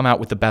and come out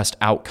with the best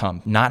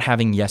outcome, not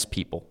having yes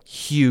people.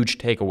 Huge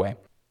takeaway.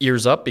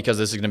 Ears up, because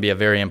this is going to be a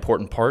very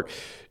important part.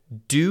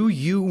 Do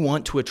you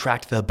want to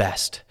attract the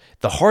best,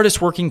 the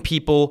hardest working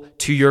people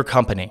to your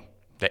company?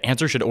 The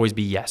answer should always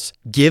be yes.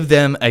 Give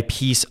them a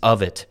piece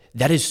of it.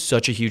 That is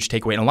such a huge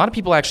takeaway. And a lot of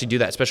people actually do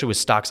that, especially with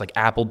stocks. Like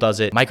Apple does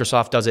it,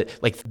 Microsoft does it,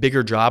 like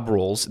bigger job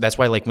roles. That's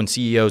why like when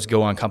CEOs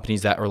go on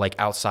companies that are like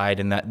outside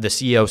and that the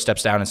CEO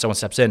steps down and someone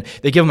steps in,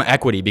 they give them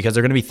equity because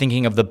they're going to be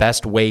thinking of the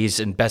best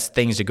ways and best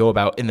things to go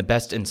about and the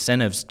best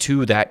incentives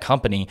to that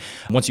company.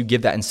 Once you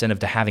give that incentive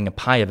to having a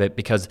pie of it,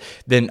 because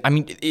then, I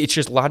mean, it's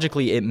just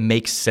logically, it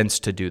makes sense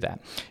to do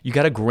that. You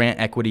got to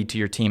grant equity to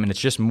your team, and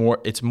it's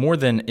more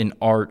than an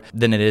art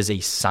than it is a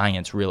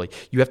science, really.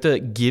 You have to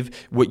give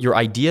what your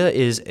idea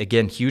is.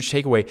 Again, huge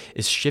takeaway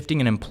is shifting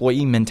an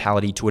employee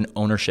mentality to an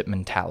ownership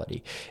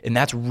mentality. And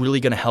that's really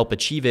going to help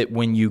achieve it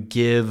when you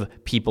give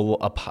people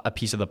a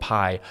piece of the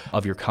pie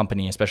of your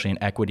company, especially in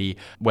equity,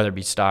 whether it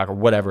be stock or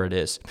whatever it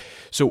is.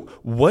 So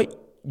what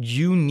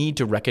you need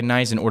to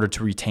recognize in order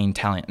to retain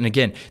talent. And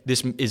again,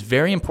 this is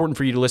very important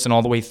for you to listen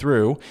all the way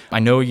through. I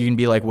know you can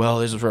be like, well,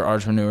 this is for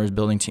entrepreneurs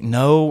building team.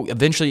 No,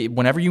 eventually,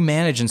 whenever you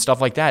manage and stuff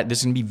like that, this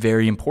is going to be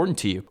very important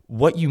to you.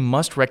 What you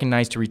must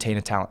recognize to retain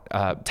a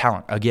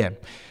talent, again,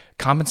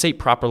 compensate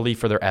properly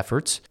for their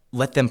efforts.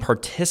 Let them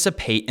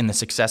participate in the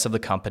success of the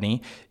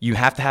company. You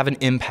have to have an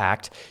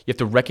impact. You have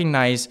to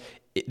recognize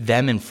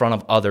them in front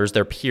of others,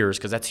 their peers,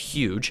 because that's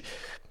huge.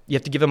 You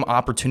have to give them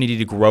opportunity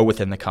to grow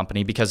within the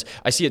company, because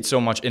I see it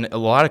so much in a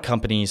lot of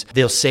companies.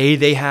 They'll say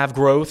they have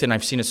growth, and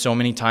I've seen it so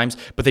many times,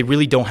 but they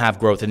really don't have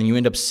growth, and then you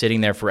end up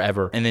sitting there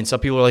forever. And then some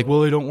people are like,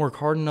 well, I don't work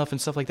hard enough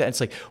and stuff like that. It's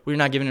like, well, you're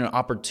not giving them an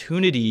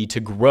opportunity to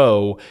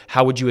grow.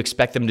 How would you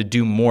expect them to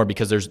do more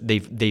because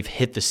they've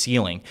hit the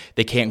ceiling?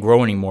 They can't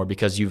grow anymore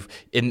because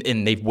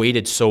they've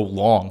waited so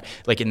long.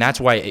 Like, and that's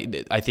why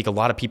I think a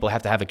lot of people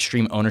have to have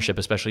extreme ownership,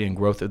 especially in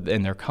growth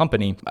in their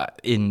company.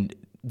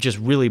 Just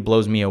really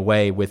blows me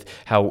away with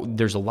how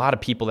there's a lot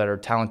of people that are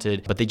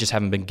talented, but they just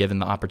haven't been given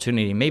the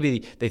opportunity.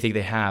 Maybe they think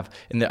they have,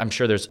 and I'm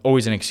sure there's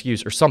always an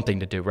excuse or something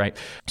to do, right?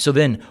 So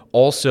then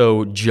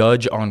also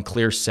judge on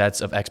clear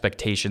sets of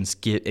expectations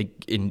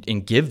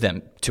and give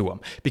them to them,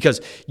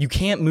 because you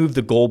can't move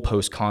the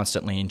goalpost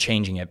constantly and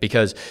changing it,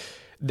 because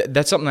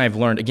that's something I've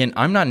learned. Again,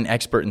 I'm not an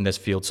expert in this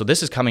field, so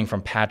this is coming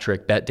from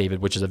Patrick Bet-David,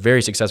 which is a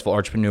very successful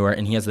entrepreneur,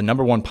 and he has the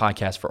 #1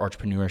 podcast for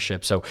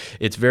entrepreneurship. So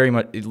it's very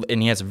much,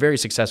 and he has a very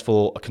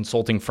successful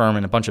consulting firm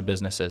and a bunch of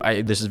businesses.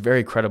 This is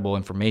very credible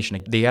information.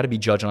 They got to be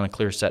judged on a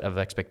clear set of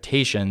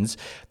expectations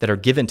that are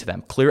given to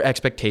them, clear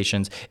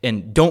expectations,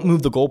 and don't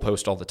move the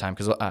goalpost all the time,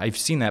 because I've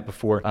seen that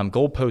before.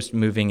 Goalpost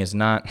moving is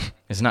not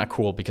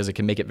cool, because it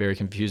can make it very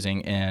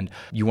confusing, and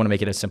you want to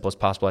make it as simple as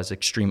possible, as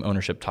Extreme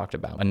Ownership talked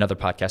about, another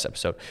podcast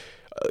episode.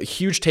 A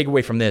huge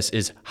takeaway from this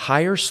is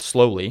hire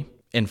slowly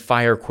and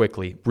fire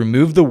quickly.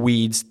 Remove the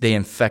weeds, they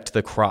infect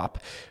the crop.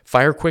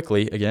 Fire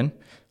quickly, again,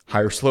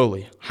 hire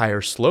slowly,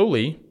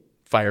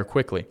 fire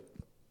quickly.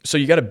 So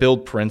you got to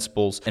build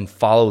principles and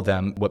follow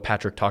them, what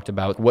Patrick talked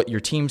about, what your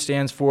team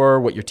stands for,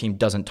 what your team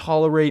doesn't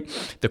tolerate,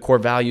 the core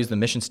values, the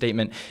mission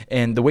statement.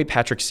 And the way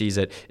Patrick sees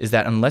it is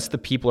that unless the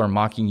people are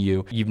mocking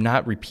you, you've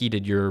not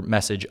repeated your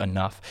message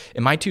enough.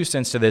 And my 2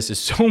 cents to this is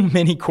so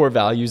many core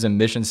values and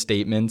mission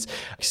statements,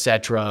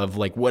 etc., of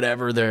like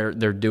whatever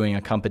they're doing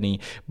a company,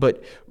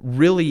 but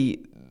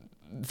really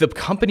the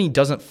company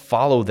doesn't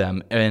follow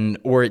them,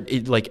 or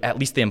at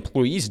least the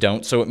employees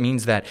don't. So it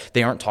means that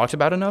they aren't talked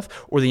about enough,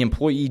 or the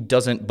employee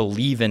doesn't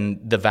believe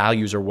in the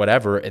values or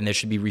whatever, and they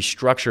should be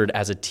restructured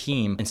as a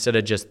team instead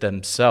of just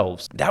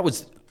themselves.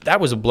 That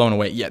was a blown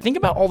away. Yeah, think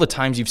about all the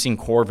times you've seen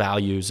core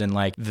values and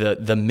like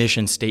the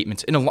mission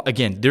statements. And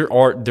again,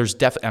 there's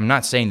definitely, I'm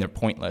not saying they're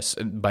pointless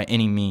by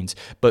any means,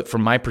 but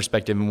from my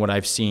perspective and what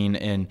I've seen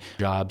in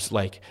jobs,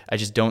 like I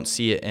just don't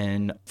see it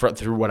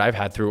through what I've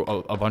had through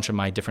a bunch of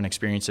my different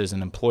experiences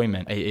in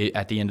employment.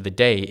 At the end of the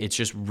day, it's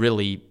just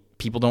really,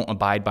 people don't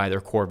abide by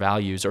their core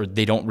values, or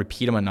they don't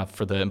repeat them enough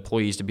for the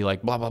employees to be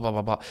like, blah, blah, blah,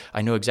 blah, blah.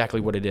 I know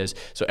exactly what it is.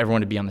 So everyone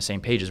to be on the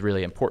same page is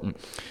really important.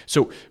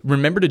 So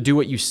remember to do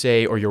what you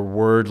say, or your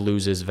word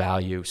loses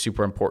value.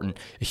 Super important.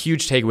 A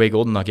huge takeaway,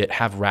 golden nugget,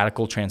 have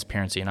radical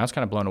transparency. And I was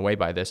kind of blown away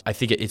by this. I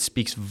think it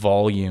speaks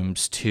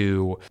volumes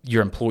to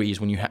your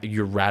employees when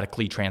you're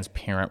radically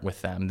transparent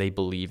with them. They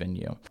believe in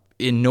you.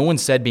 And no one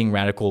said being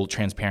radical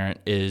transparent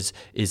is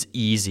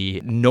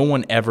easy. No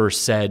one ever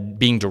said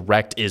being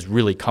direct is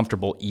really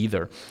comfortable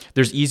either.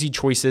 There's easy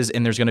choices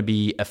and there's going to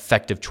be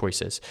effective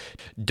choices.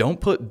 Don't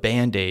put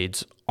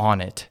Band-Aids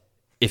on it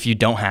if you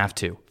don't have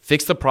to.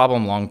 Fix the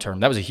problem long term.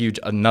 That was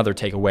another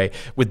takeaway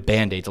with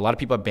Band-Aids. A lot of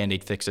people have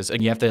Band-Aid fixes,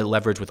 and you have to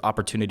leverage with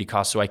opportunity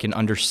costs. So I can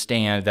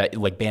understand that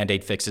like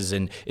Band-Aid fixes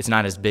and it's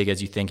not as big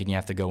as you think and you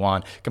have to go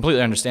on.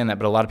 Completely understand that,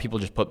 but a lot of people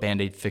just put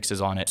Band-Aid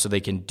fixes on it so they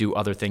can do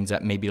other things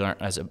that maybe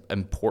aren't as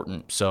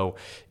important. So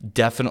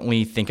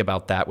definitely think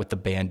about that with the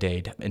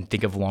Band-Aid and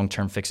think of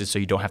long-term fixes so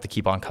you don't have to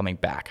keep on coming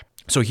back.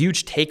 So a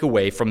huge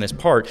takeaway from this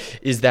part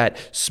is that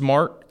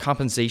smart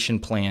compensation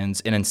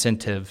plans and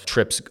incentive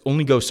trips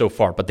only go so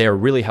far, but they are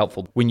really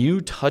helpful. When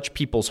you touch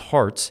people's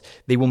hearts,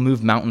 they will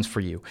move mountains for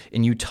you.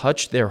 And you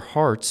touch their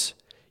hearts,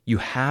 you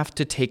have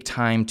to take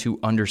time to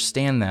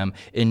understand them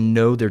and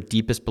know their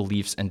deepest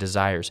beliefs and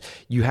desires.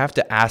 You have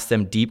to ask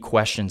them deep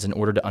questions in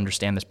order to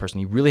understand this person.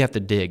 You really have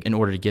to dig in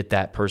order to get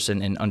that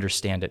person and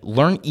understand it.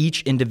 Learn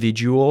each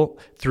individual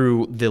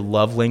through the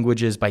love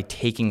languages by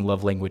taking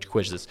love language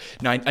quizzes.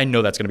 Now, I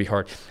know that's going to be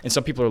hard. And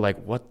some people are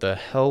like, what the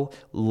hell?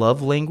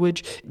 Love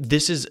language?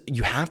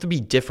 You have to be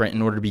different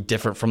in order to be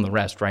different from the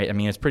rest, right? I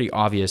mean, it's pretty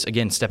obvious.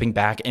 Again, stepping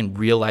back and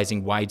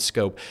realizing wide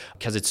scope,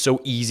 because it's so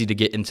easy to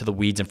get into the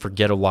weeds and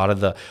forget a lot of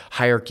the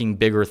hierarchying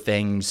bigger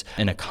things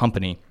in a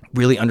company.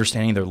 Really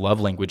understanding their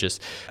love languages.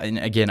 And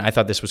again, I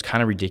thought this was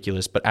kind of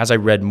ridiculous, but as I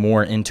read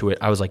more into it,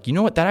 I was like, you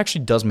know what? That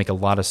actually does make a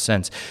lot of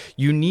sense.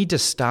 You need to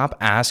stop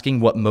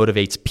asking what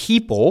motivates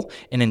people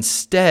and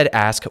instead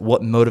ask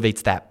what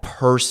motivates that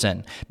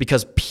person,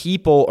 because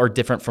people are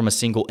different from a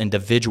single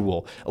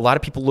individual. A lot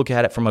of people look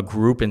at it from a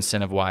group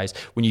incentive-wise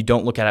when you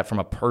don't look at it from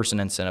a person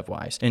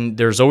incentive-wise. And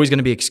there's always going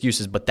to be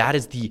excuses, but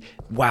that's going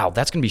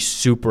to be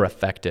super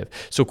effective.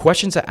 So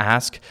questions to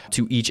ask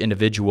to each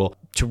individual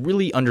to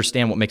really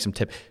understand what makes them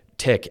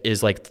tick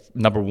is like,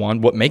 number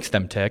one, what makes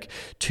them tick?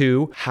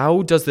 2,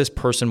 how does this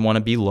person want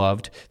to be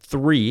loved?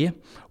 3,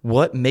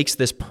 what makes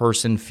this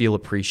person feel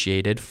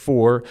appreciated?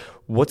 4,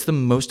 what's the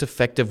most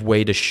effective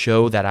way to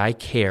show that I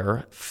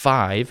care?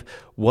 5,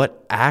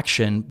 what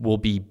action will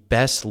be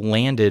best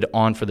landed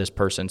on for this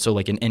person? So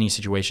like in any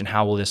situation,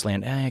 how will this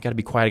land? I got to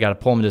be quiet. I got to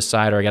pull them to the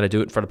side, or I got to do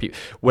it in front of people.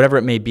 Whatever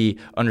it may be,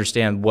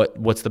 understand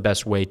what's the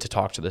best way to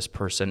talk to this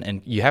person.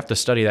 And you have to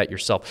study that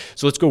yourself.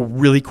 So let's go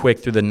really quick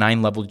through the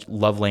 9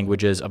 love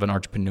languages of an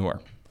entrepreneur.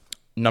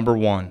 Number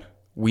 1,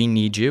 we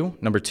need you.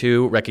 Number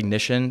 2,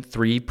 recognition.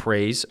 3,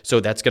 praise. So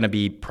that's going to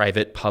be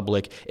private,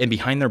 public, and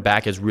behind their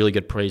back is really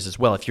good praise as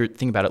well. If you're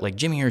thinking about it like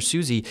Jimmy or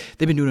Susie,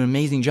 they've been doing an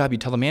amazing job. You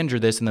tell the manager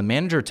this, and the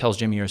manager tells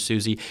Jimmy or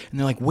Susie, and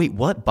they're like, wait,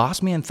 what?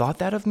 Boss man thought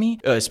that of me?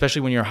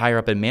 Especially when you're higher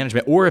up in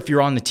management, or if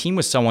you're on the team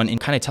with someone and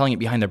kind of telling it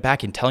behind their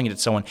back and telling it to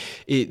someone,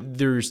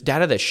 there's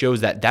data that shows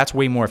that that's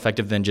way more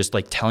effective than just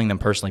like telling them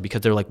personally,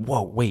 because they're like,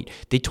 whoa, wait,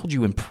 they told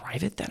you in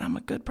private that I'm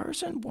a good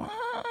person? What?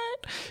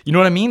 You know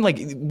what I mean? Like,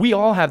 we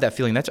all have that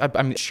feeling.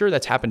 I'm sure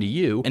that's happened to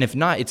you. And if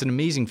not, it's an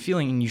amazing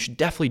feeling, and you should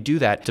definitely do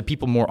that to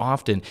people more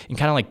often and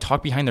kind of like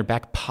talk behind their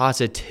back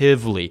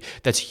positively.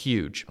 That's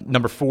huge.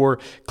 Number 4,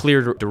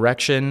 clear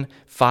direction.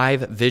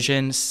 5,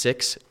 vision.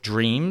 6,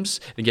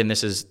 dreams. Again,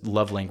 this is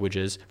love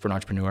languages for an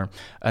entrepreneur.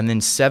 And then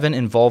 7,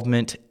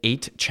 involvement.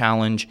 8,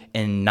 challenge.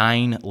 And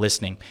 9,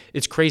 listening.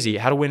 It's crazy.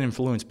 How to Win and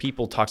Influence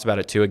People talks about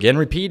it too. Again,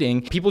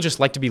 repeating, people just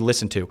like to be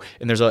listened to.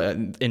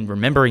 And in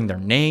remembering their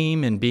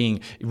name and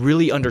being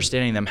really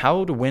understanding them.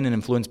 How to Win and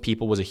Influence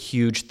People was a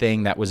huge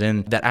thing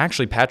that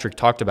actually Patrick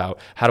talked about,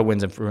 how to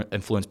win and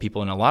influence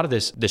people. And a lot of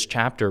this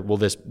chapter,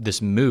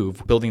 this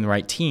move, building the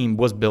right team,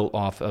 was built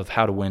off of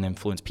how to win and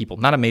influence people.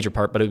 Not a major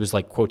part, but it was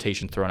like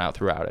quotation thrown out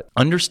throughout it.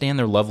 Understand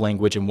their love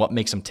language and what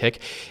makes them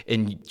tick,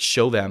 and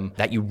show them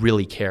that you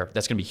really care.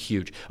 That's going to be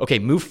huge. Okay,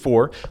 move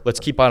 4. Let's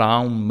keep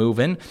on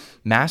moving.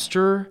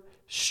 Master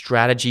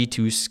strategy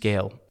to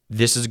scale.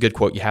 This is a good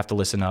quote. You have to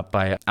listen up,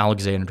 by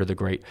Alexander the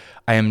Great.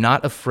 I am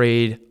not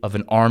afraid of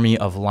an army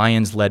of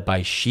lions led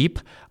by sheep.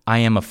 I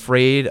am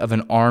afraid of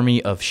an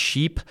army of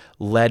sheep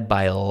led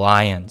by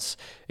lions.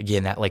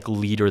 Again, that like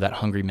leader, that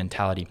hungry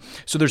mentality.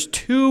 So there's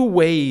 2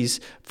 ways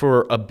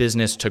for a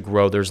business to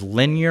grow. There's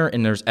linear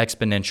and there's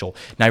exponential.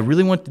 Now, I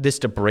really want this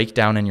to break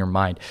down in your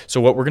mind. So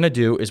what we're going to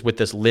do is, with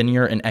this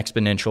linear and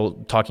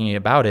exponential, talking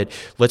about it,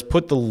 let's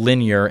put the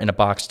linear in a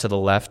box to the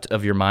left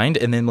of your mind,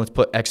 and then let's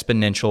put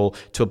exponential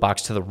to a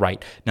box to the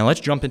right. Now let's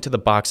jump into the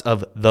box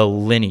of the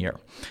linear.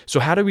 So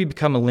how do we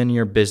become a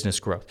linear business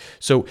growth?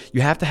 So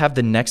you have to have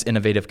the next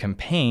innovative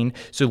campaign.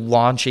 So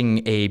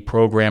launching a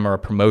program or a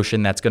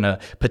promotion that's going to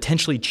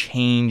potentially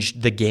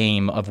change the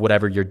game of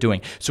whatever you're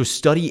doing. So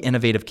study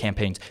innovative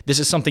campaigns. This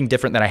is something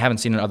different that I haven't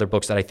seen in other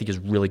books that I think is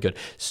really good.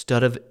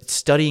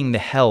 Studying the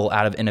hell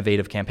out of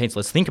innovative campaigns.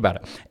 Let's think about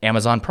it.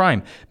 Amazon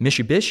Prime.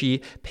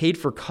 Mitsubishi paid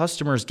for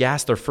customers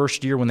gas their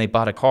first year when they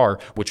bought a car,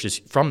 which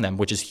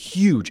is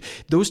huge.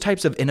 Those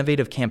types of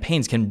innovative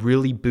campaigns can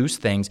really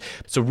boost things.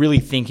 So really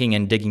thinking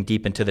and digging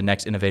deep into the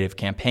next innovative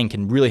campaign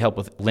can really help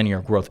with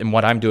linear growth. And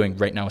what I'm doing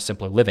right now is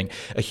Simpler Living.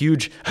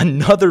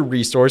 Another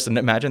resource, and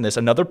imagine this,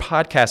 another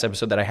podcast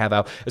episode that I have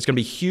out that's going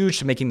to be huge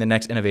to making the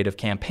next innovative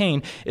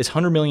campaign is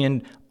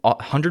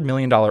 $100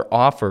 million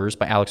offers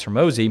by Alex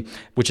Hormozi,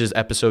 which is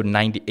episode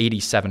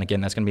 87.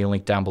 Again, that's going to be a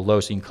link down below,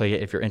 so you can click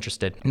it if you're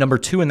interested. Number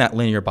 2 in that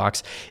linear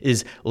box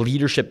is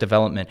leadership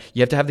development.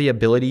 You have to have the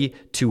ability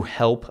to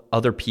help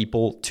other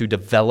people to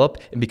develop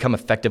and become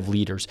effective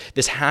leaders.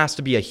 This has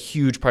to be a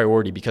huge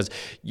priority because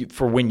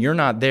for when you're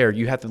not there,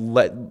 you have to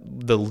let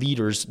the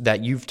leaders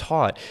that you've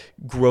taught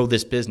grow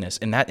this business,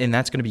 and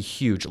that's going to be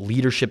huge.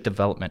 Leadership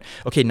development.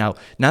 Okay, now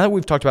that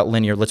we've talked about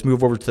linear, let's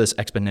move over to this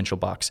exponential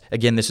box.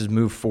 Again, this is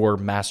move for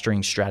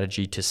mastering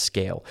strategy to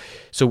scale.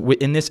 So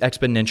in this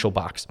exponential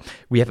box,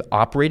 we have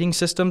operating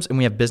systems and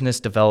we have business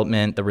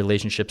development, the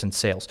relationships, and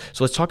sales.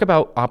 So let's talk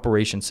about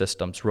operation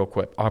systems real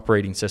quick.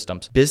 Operating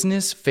systems.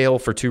 Business fail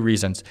for 2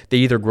 reasons. They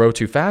either grow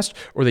too fast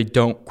or they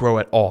don't grow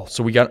at all.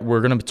 So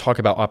we're going to talk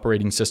about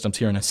operating systems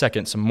here in a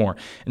second, some more.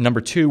 And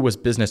number 2 was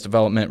business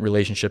development,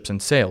 relationships,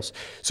 and sales.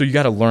 So you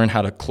got to learn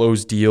how to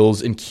close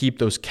deals and keep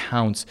those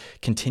counts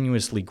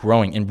continuously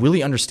growing and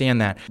really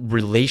understand that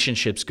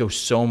relationships go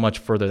so much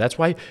further. That's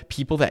why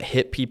people that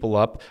hit people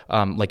up,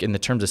 like in the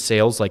terms of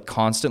sales, like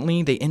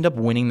constantly, they end up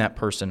winning that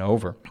person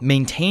over.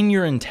 Maintain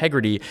your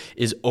integrity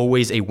is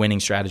always a winning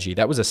strategy.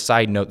 That was a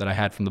side note that I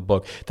had from the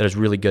book that is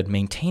really good.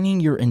 Maintaining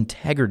your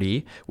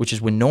integrity, which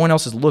is when no one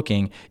else is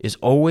looking, is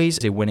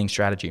always a winning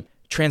strategy.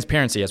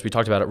 Transparency, as we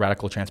talked about at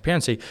Radical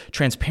Transparency,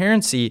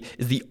 transparency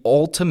is the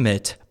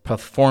ultimate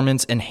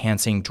performance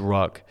enhancing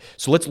drug.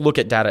 So let's look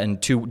at data in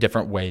 2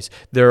 different ways.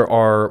 There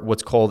are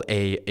what's called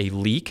a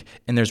leak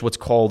and there's what's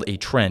called a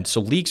trend. So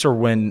leaks are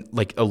when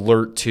like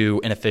alert to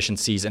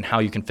inefficiencies and how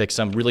you can fix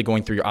them, really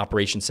going through your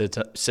operation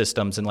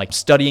systems and like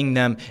studying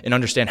them and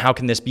understand how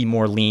can this be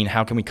more lean?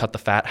 How can we cut the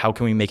fat? How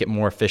can we make it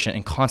more efficient?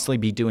 And constantly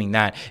be doing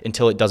that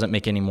until it doesn't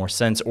make any more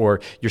sense or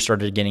you're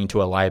started getting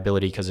into a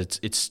liability because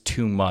it's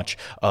too much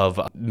of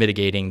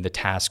mitigating the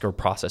task or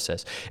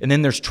processes. And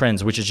then there's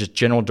trends, which is just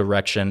general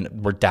direction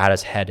where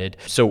data's headed.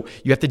 So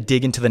you have to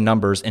dig into the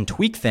numbers and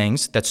tweak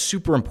things. That's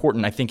super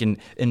important, I think, in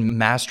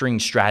mastering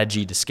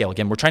strategy to scale.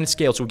 Again, we're trying to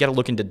scale, so we got to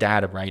look into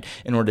data, right,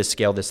 in order to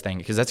scale this thing,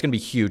 because that's going to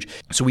be huge.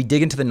 So we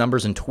dig into the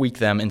numbers and tweak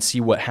them and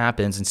see what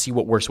happens and see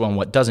what works well and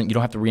what doesn't. You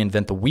don't have to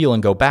reinvent the wheel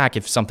and go back.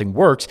 If something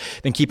works,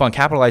 then keep on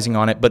capitalizing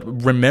on it. But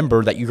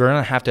remember that you're going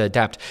to have to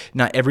adapt.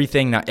 Not every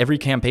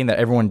campaign that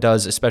everyone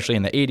does, especially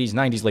in the 80s,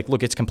 90s, like,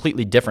 look, it's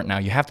completely different now.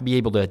 You have to be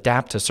able to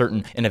adapt to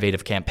certain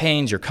innovative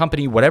campaigns, your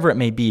company, whatever it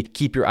may be.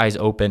 Keep your eyes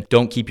open.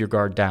 Don't keep your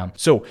guard down.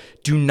 So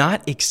do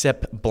not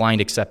accept blind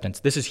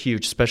acceptance. This is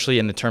huge, especially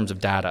in the terms of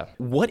data.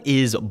 What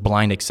is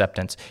blind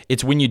acceptance?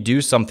 It's when you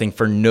do something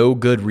for no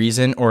good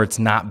reason or it's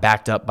not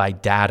backed up by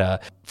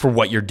data for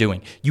what you're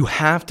doing. You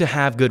have to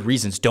have good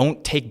reasons.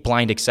 Don't take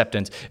blind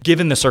acceptance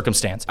given the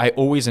circumstance. I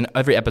always, in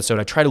every episode,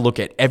 I try to look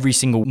at every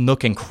single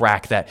nook and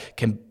crack that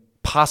can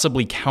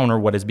possibly counter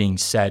what is being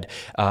said.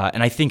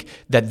 And I think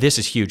that this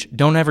is huge.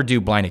 Don't ever do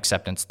blind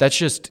acceptance. That's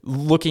just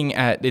looking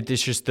at it.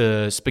 It's just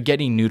the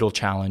spaghetti noodle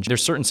challenge.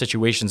 There's certain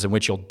situations in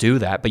which you'll do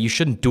that, but you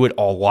shouldn't do it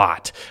a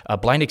lot.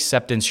 Blind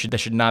acceptance, that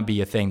should not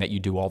be a thing that you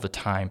do all the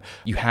time.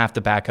 You have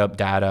to back up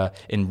data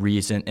and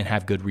reason and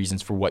have good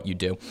reasons for what you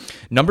do.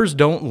 Numbers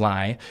don't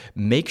lie.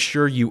 Make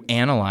sure you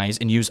analyze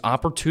and use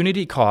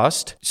opportunity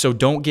cost. So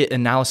don't get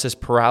analysis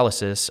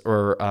paralysis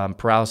or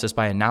paralysis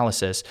by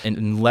analysis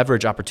and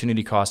leverage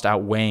opportunity cost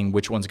outweighing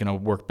which one's going to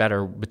work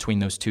better between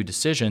those 2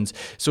 decisions.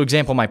 So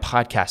example, my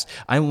podcast,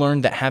 I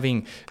learned that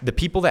having the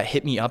people that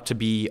hit me up to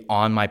be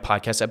on my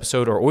podcast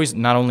episode are always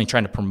not only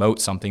trying to promote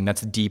something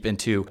that's deep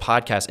into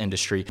podcast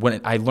industry.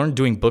 When I learned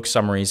doing book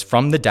summaries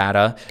from the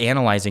data,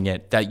 analyzing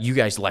it, that you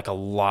guys like a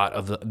lot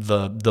of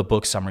the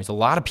book summaries. A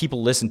lot of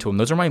people listen to them.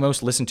 Those are my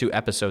most listened to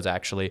episodes,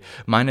 actually.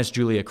 Minus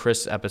Julia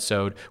Christ's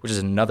episode, which is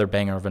another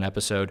banger of an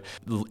episode.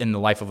 In the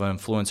life of an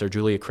influencer,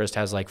 Julia Christ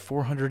has like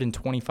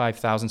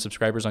 425,000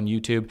 subscribers on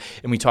YouTube.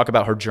 And we talk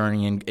about her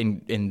journey,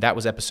 and that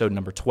was episode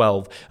number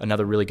 12,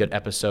 another really good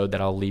episode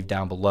that I'll leave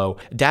down below.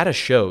 Data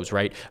shows,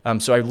 right?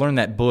 So I learned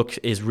that book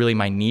is really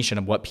my niche and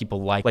of what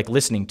people like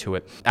listening to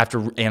it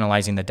after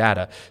analyzing the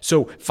data.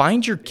 So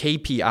find your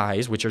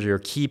KPIs, which are your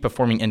key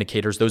performing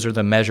indicators. Those are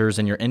the measures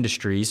in your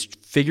industries.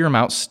 Figure them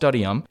out,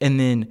 study them. And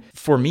then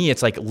for me,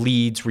 it's like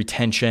leads,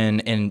 retention,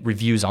 and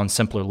reviews on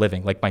Simpler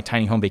Living, like my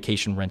tiny home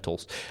vacation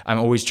rentals. I'm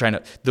always trying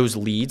to, those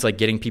leads, like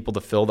getting people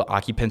to fill the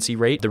occupancy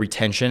rate, the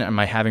retention, am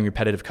I having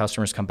repetitive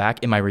customers come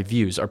back? In my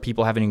reviews, are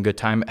people having a good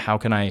time? How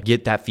can I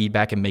get that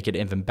feedback and make it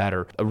even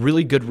better? A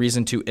really good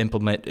reason to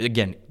implement,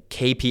 again,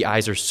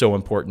 KPIs are so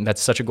important.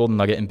 That's such a golden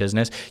nugget in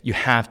business. You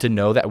have to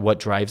know that what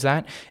drives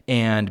that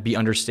and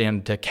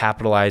understand to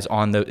capitalize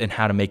on and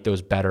how to make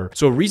those better.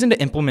 So a reason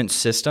to implement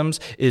systems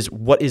is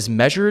what is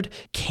measured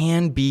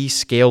can be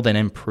scaled and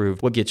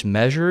improved. What gets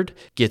measured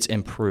gets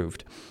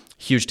improved.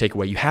 Huge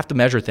takeaway. You have to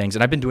measure things.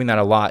 And I've been doing that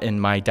a lot in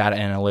my data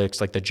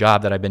analytics, like the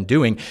job that I've been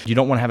doing. You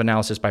don't want to have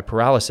analysis by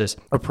paralysis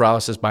or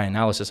paralysis by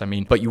analysis,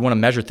 but you want to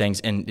measure things,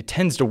 and it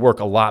tends to work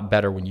a lot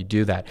better when you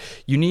do that.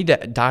 You need to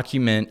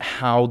document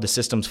how the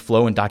systems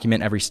flow and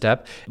document every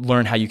step.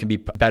 Learn how you can be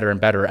better and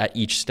better at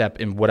each step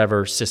in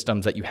whatever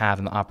systems that you have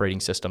in the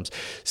operating systems.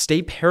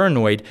 Stay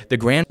paranoid. The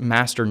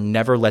Grandmaster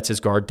never lets his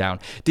guard down.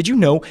 Did you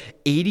know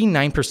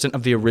 89%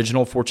 of the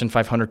original Fortune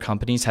 500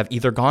 companies have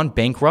either gone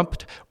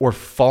bankrupt or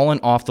fallen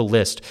off the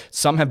list?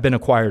 Some have been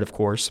acquired, of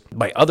course,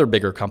 by other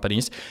bigger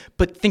companies.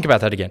 But think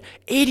about that again.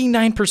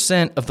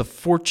 89% of the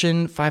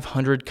Fortune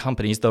 500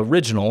 companies, the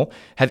original,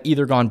 have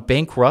either gone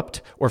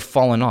bankrupt or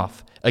fallen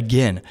off.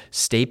 Again,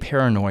 stay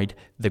paranoid.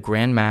 The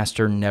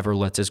Grandmaster never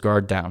lets his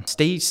guard down.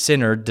 Stay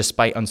centered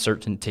despite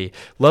uncertainty.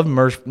 Love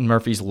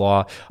Murphy's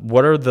Law.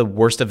 What are the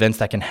worst events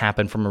that can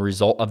happen from a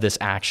result of this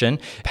action?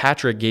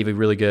 Patrick gave a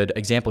really good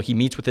example. He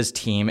meets with his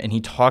team and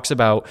he talks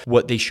about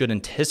what they should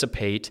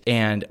anticipate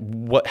and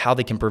how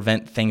they can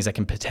prevent things that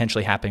can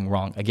potentially happen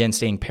wrong. Again,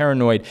 staying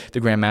paranoid. The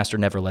Grandmaster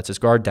never lets his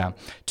guard down.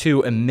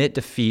 2, admit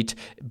defeat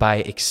by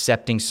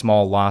accepting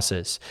small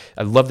losses.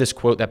 I love this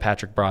quote that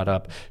Patrick brought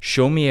up.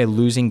 Show me a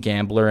losing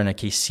gambler in a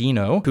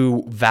casino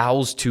who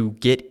vows to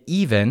get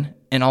even,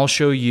 and I'll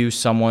show you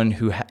someone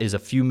who is a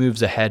few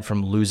moves ahead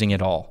from losing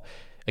it all.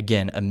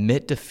 Again,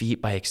 admit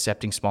defeat by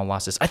accepting small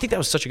losses. I think that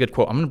was such a good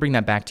quote. I'm going to bring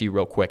that back to you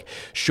real quick.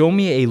 Show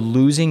me a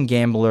losing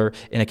gambler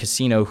in a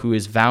casino who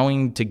is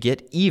vowing to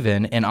get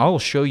even, and I'll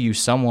show you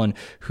someone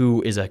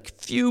who is a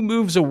few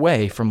moves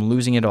away from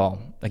losing it all.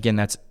 Again,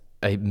 that's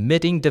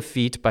admitting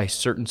defeat by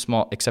accepting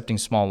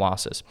small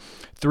losses.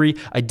 3,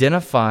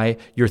 identify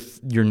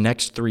your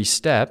next 3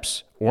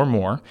 steps or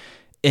more,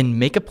 and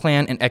make a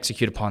plan and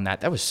execute upon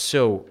that. That was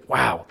so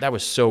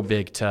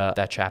big to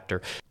that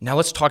chapter. Now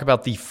let's talk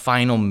about the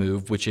final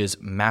move, which is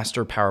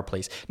master power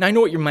plays. Now I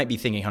know what you might be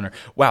thinking, Hunter.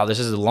 Wow, this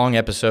is a long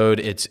episode.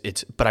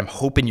 But I'm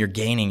hoping you're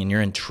gaining and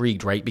you're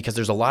intrigued, right? Because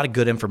there's a lot of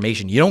good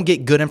information. You don't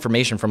get good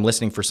information from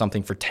listening for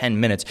something for 10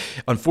 minutes.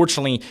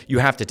 Unfortunately,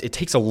 it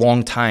takes a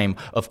long time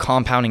of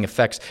compounding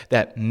effects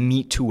that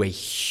meet to a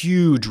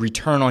huge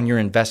return on your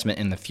investment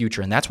in the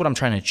future. And that's what I'm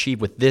trying to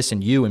achieve with this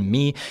and you and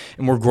me.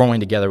 And we're growing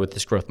together with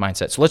this growth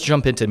mindset. So let's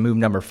jump into move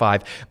number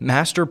 5,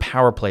 master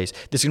power plays.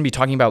 This is going to be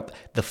talking about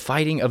the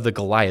fighting of the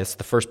Goliaths.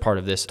 The first part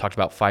of this talked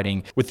about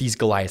fighting with these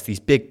Goliaths,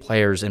 these big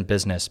players in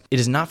business. It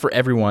is not for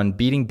everyone.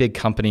 Beating big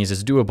companies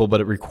is doable,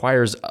 but it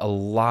requires a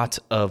lot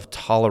of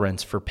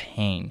tolerance for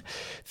pain.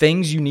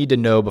 Things you need to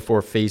know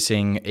before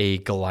facing a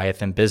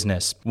Goliath in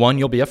business. 1,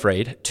 you'll be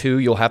afraid. 2,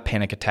 you'll have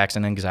panic attacks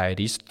and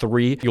anxieties.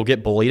 3, you'll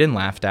get bullied and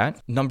laughed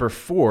at. Number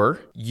 4,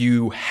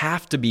 you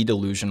have to be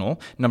delusional.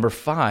 Number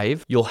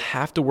 5, you'll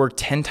have to work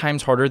 10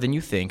 times harder than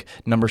you think.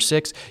 Number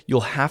 6,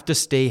 you'll have to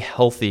stay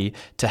healthy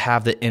to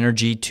have the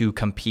energy to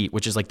compete,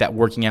 which is like that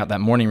working out,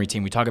 that morning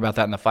routine. We talk about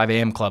that in the 5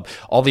 a.m. club,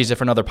 all these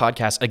different other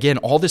podcasts. Again,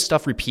 all this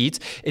stuff repeats.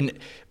 And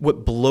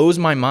what blows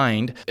my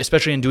mind,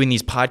 especially in doing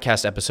these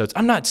podcast episodes,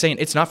 I'm not saying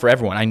it's not for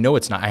everyone. I know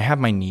it's not. I have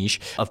my niche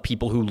of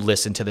people who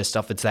listen to this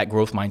stuff. It's that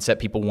growth mindset.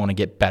 People want to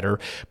get better.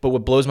 But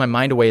what blows my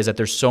mind away is that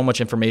there's so much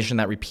information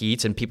that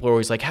repeats and people are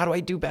always like, how do I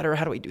do better?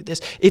 How do I do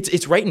this?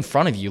 It's right in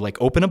front of you. Like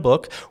open a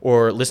book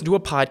or listen to a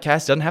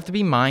podcast. It doesn't have to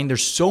be mine.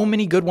 There's so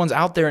many good ones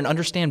out there, and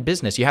understand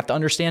business. You have to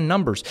understand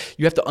numbers.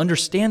 You have to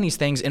understand these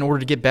things in order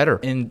to get better.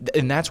 And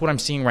that's what I'm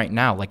seeing right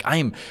now. Like I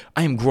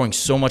am growing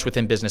so much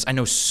within business. I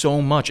know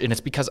so much, and it's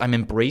because I'm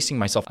embracing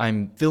myself.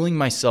 I'm filling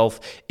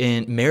myself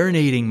in,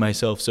 marinating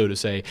myself, so to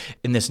say,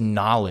 in this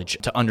knowledge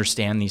to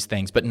understand these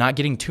things, but not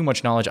getting too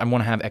much knowledge. I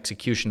want to have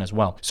execution as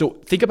well. So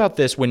think about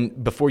this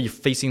before you're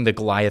facing the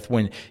Goliath,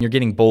 when you're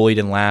getting bullied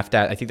and laughed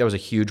at. I think that was a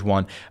huge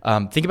one.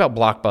 Think about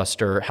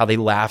Blockbuster, how they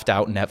laughed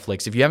out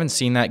Netflix. If you haven't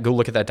seen that, go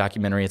look at that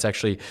documentary. It's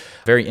actually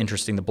very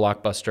interesting, the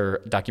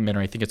Blockbuster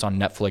documentary. I think it's on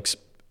Netflix,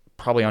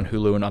 probably on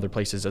Hulu and other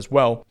places as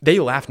well. They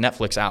laughed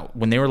Netflix out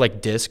when they were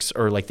like discs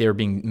or like they were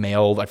being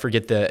mailed. I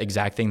forget the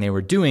exact thing they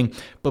were doing,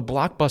 but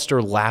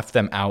Blockbuster laughed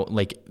them out.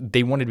 Like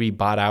they wanted to be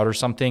bought out or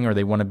something, or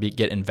they want to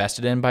get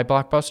invested in by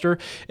Blockbuster,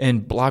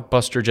 and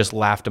Blockbuster just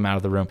laughed them out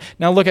of the room.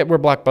 Now look at where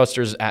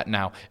Blockbuster's at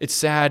now. It's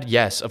sad.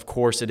 Yes, of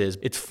course it is.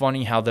 It's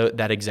funny how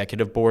that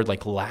executive board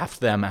like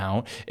laughed them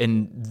out,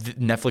 and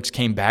Netflix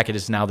came back. It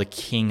is now the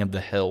king of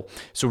the hill.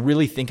 So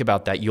really think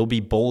about that. You'll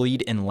be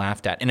bullied and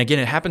laughed at. And again,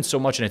 it happens so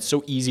much and it's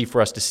so easy for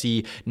us to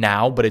see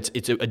now, but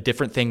it's a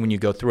different thing when you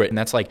go through it. And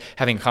that's like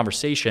having a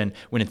conversation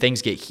when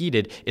things get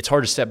heated. It's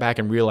hard to step back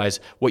and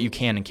realize what you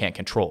can and can't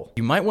control.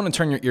 You might want to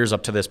turn your ears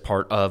up to this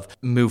part of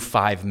move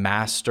 5,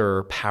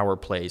 master power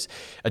plays.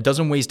 A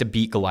dozen ways to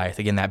beat Goliath.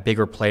 Again, that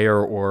bigger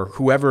player or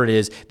whoever it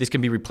is, this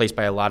can be replaced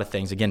by a lot of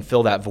things. Again,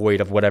 fill that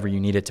void of whatever you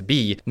need it to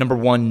be. Number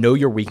 1, know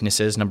your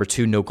weaknesses. Number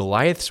 2, know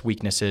Goliath's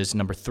weaknesses.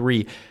 Number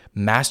 3,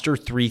 Master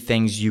 3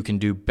 things you can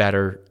do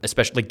better,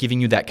 especially like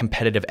giving you that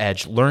competitive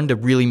edge. Learn to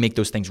really make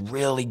those things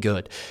really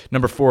good.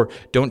 Number 4,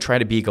 don't try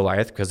to be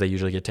Goliath because they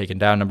usually get taken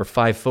down. Number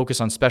 5, focus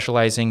on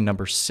specializing.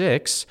 Number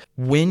 6,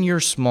 when you're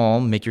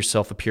small, make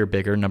yourself appear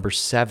bigger. Number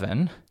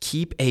 7,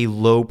 keep a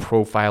low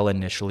profile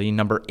initially.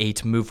 Number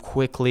 8, move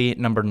quickly.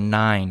 Number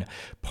 9,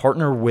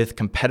 partner with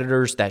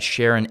competitors that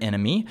share an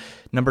enemy.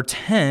 Number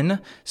 10,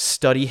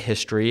 study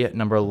history.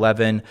 Number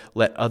 11,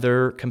 let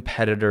other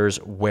competitors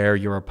wear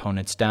your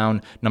opponents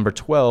down. Number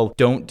 12,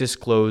 don't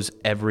disclose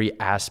every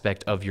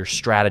aspect of your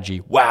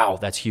strategy. Wow,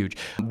 that's huge.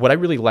 What I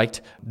really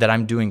liked that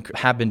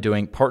have been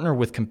doing, partner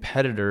with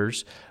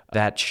competitors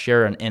that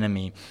share an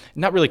enemy.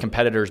 Not really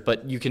competitors,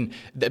 but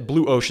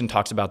Blue Ocean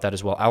talks about that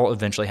as well. I'll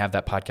eventually have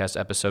that podcast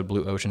episode,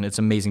 Blue Ocean. It's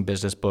an amazing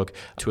business book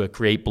to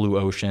create blue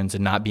oceans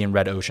and not be in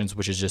red oceans,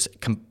 which is just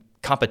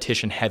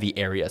competition heavy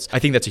areas. I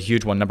think that's a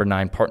huge one. Number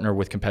 9, partner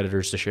with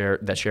competitors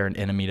that share an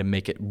enemy to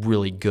make it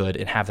really good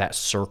and have that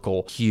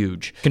circle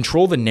huge.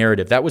 Control the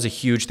narrative. That was a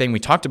huge thing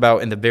we talked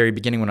about in the very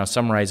beginning when I was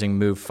summarizing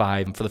move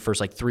 5 for the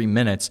first 3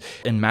 minutes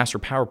in Master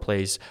Power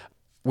Plays,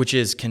 which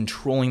is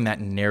controlling that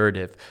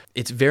narrative.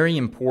 It's very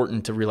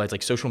important to realize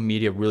social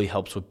media really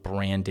helps with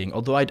branding.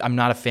 Although I'm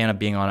not a fan of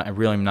being on it, I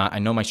really am not. I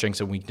know my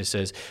strengths and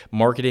weaknesses.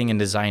 Marketing and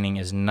designing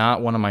is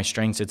not one of my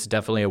strengths. It's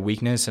definitely a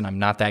weakness and I'm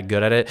not that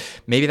good at it.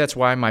 Maybe that's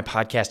why my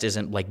podcast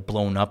isn't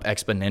blown up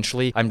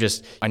exponentially.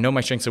 I know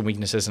my strengths and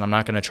weaknesses and I'm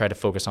not gonna try to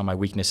focus on my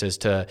weaknesses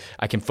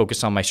I can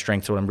focus on my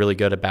strengths. What I'm really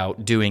good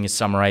about doing is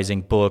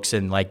summarizing books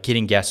and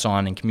getting guests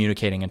on and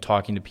communicating and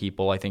talking to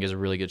people, I think is a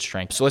really good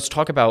strength. So let's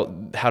talk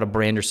about how to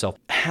brand yourself.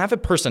 Have a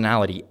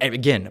personality.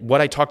 Again,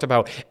 what I talked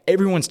about,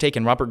 everyone's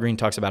taken, Robert Greene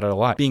talks about it a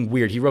lot, being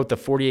weird. He wrote the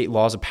 48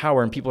 Laws of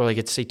Power and people are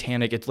it's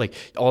satanic. It's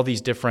all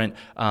these different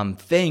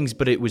things,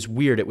 but it was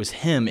weird. It was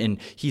him and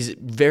he's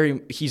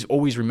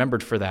always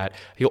remembered for that.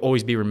 He'll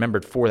always be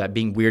remembered for that,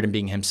 being weird and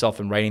being himself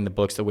and writing the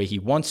books the way he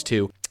wants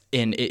to.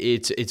 And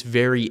it's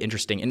very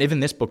interesting. And even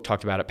this book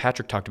talked about it.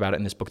 Patrick talked about it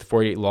in this book, The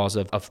 48 Laws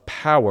of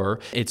Power.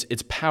 It's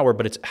power,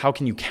 but it's how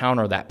can you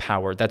counter that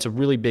power? That's a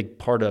really big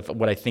part of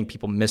what I think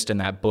people missed in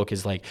that book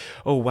is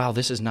oh, wow,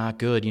 this is not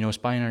good.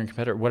 Spying on your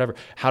competitor, whatever.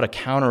 How to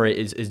counter it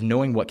is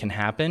knowing what can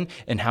happen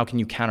and how can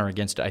you counter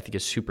against it, I think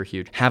is super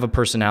huge. Have a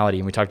personality.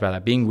 And we talked about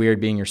that. Being weird,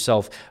 being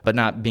yourself, but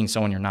not being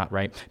someone you're not,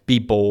 right? Be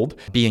bold,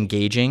 be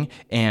engaging,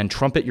 and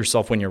trumpet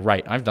yourself when you're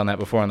right. I've done that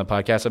before on the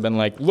podcast. I've been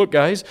look,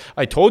 guys,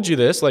 I told you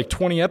this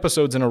 20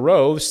 episodes in a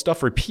row,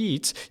 stuff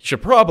repeats. You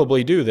should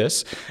probably do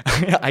this.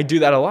 I do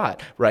that a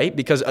lot, right?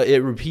 Because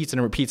it repeats and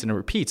it repeats and it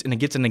repeats, and it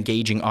gets an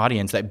engaging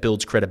audience that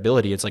builds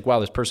credibility. It's wow,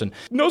 this person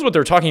knows what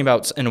they're talking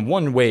about in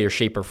one way or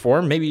shape or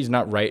form. Maybe he's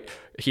not right.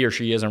 He or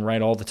she isn't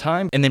right all the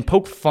time. And then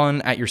poke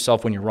fun at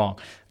yourself when you're wrong.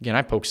 Again,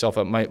 I poke self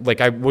at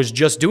I was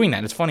just doing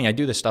that. It's funny. I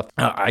do this stuff.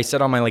 I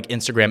said on my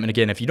Instagram, and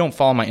again, if you don't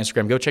follow my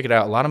Instagram, go check it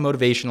out. A lot of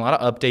motivation, a lot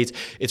of updates.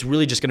 It's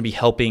really just going to be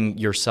helping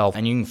yourself,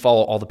 and you can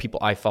follow all the people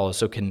I follow,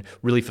 so it can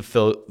really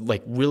fulfill,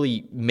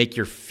 really make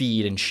your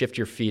feed and shift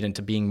your feed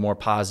into being more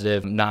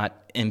positive, not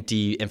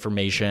empty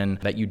information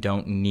that you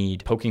don't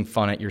need. Poking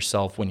fun at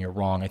yourself when you're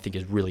wrong, I think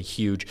is really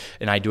huge.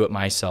 And I do it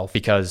myself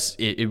because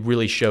it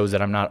really shows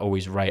that I'm not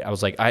always right. I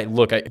was I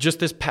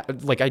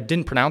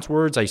didn't pronounce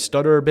words. I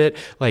stutter a bit.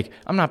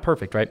 I'm not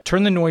perfect, right?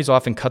 Turn the noise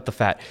off and cut the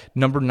fat.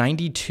 Number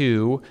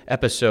 92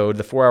 episode,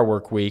 the 4-Hour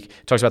Work Week,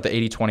 talks about the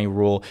 80-20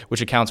 rule,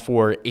 which accounts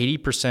for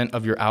 80%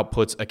 of your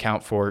outputs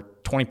account for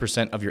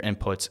 20% of your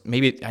inputs.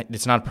 Maybe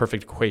it's not a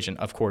perfect equation.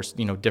 Of course,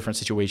 different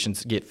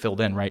situations get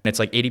filled in, right? And it's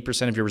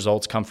 80% of your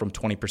results come from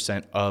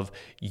 20% of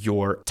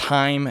your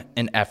time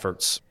and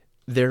efforts.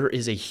 There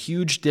is a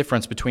huge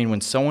difference between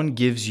when someone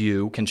gives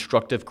you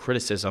constructive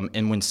criticism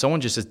and when someone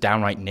just is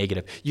downright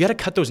negative. You got to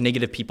cut those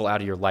negative people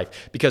out of your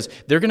life because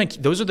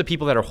those are the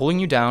people that are holding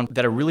you down,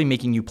 that are really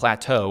making you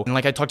plateau. And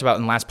like I talked about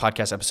in the last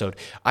podcast episode,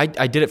 I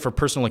did it for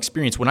personal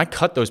experience. When I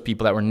cut those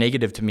people that were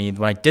negative to me,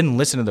 when I didn't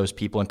listen to those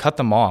people and cut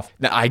them off,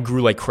 I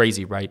grew like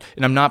crazy, right?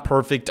 And I'm not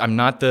perfect. I'm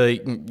not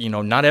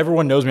not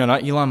everyone knows me. I'm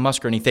not Elon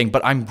Musk or anything,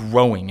 but I'm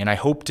growing. And I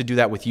hope to do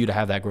that with you to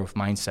have that growth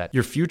mindset.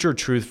 Your future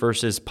truth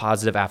versus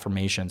positive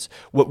affirmations.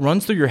 What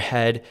runs through your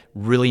head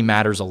really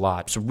matters a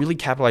lot. So really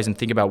capitalize and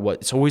think about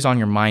what's always on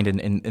your mind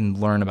and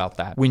learn about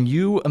that. When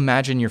you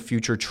imagine your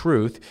future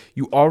truth,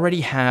 you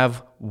already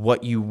have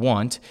what you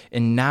want,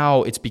 and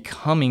now it's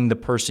becoming the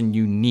person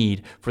you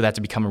need for that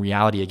to become a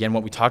reality. Again,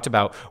 what we talked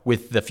about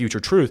with the future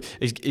truth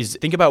is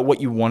think about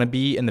what you want to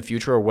be in the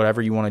future or whatever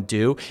you want to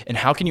do, and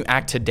how can you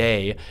act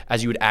today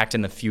as you would act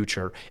in the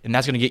future, and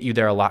that's going to get you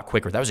there a lot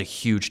quicker. That was a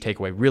huge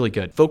takeaway, really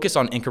good. Focus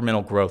on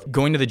incremental growth.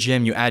 Going to the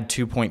gym, you add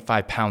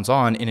 2.5 pounds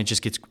on, and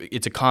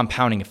it's a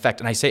compounding effect.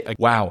 And I say,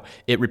 wow,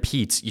 it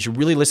repeats. You should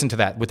really listen to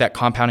that with that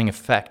compounding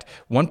effect.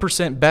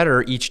 1%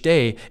 better each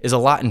day is a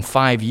lot in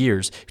 5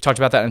 years. We talked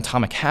about that in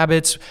Atomic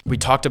Habits. We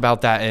talked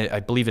about that,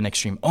 I believe, in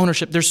Extreme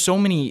Ownership. There's so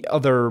many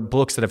other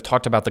books that have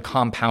talked about the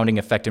compounding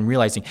effect and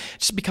realizing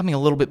just becoming a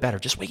little bit better,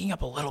 just waking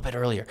up a little bit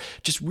earlier,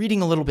 just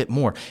reading a little bit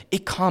more.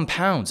 It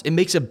compounds. It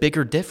makes a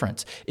bigger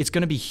difference. It's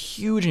going to be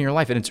huge in your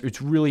life, and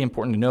it's really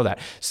important to know that.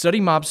 Study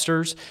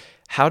mobsters.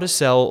 How to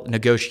sell,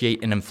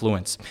 negotiate, and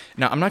influence.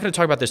 Now, I'm not going to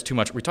talk about this too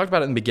much. We talked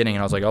about it in the beginning,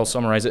 and I was like, I'll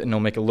summarize it and it'll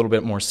make a little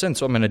bit more sense.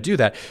 So I'm going to do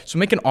that. So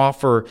make an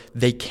offer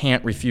they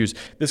can't refuse.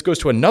 This goes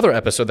to another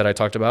episode that I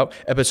talked about,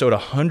 episode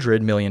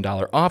 $100 Million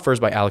Offers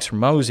by Alex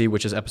Hormozi,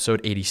 which is episode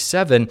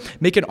 87.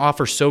 Make an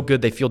offer so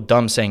good they feel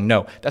dumb saying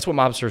no. That's what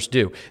mobsters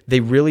do. They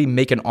really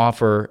make an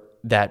offer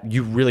that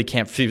you really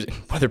can't refuse,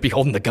 whether it be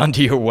holding the gun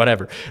to you or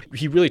whatever.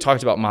 He really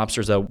talked about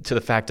mobsters though, to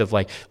the fact of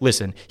like,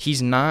 listen,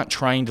 he's not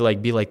trying to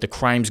like be like the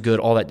crime's good,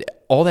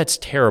 all that's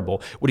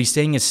terrible. What he's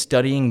saying is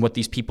studying what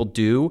these people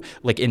do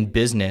like in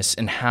business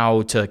and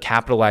how to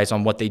capitalize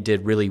on what they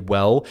did really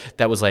well.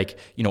 That was like,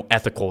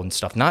 ethical and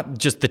stuff, not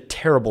just the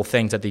terrible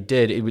things that they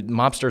did.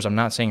 Mobsters, I'm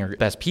not saying are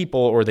best people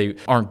or they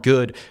aren't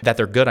good, that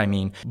they're good, I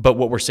mean. But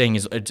what we're saying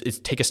is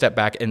take a step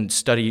back and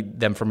study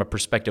them from a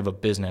perspective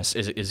of business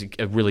is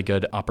a really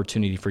good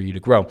opportunity for you to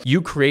grow.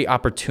 You create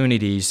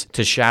opportunities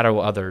to shadow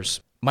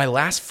others. My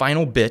last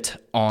final bit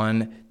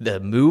on the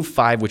move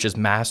 5, which is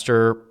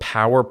master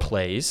power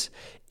plays,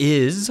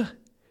 is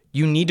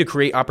you need to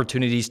create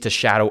opportunities to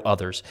shadow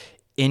others.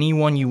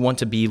 Anyone you want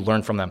to be,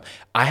 learn from them.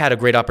 I had a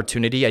great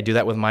opportunity. I do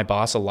that with my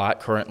boss a lot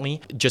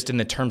currently, just in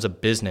the terms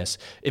of business.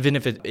 Even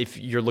if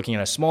you're looking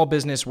at a small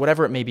business,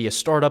 whatever it may be, a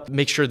startup,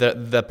 make sure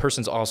that the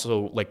person's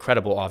also like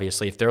credible,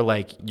 obviously. If they're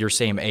like your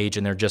same age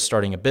and they're just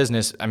starting a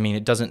business, I mean,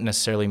 it doesn't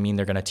necessarily mean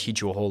they're going to teach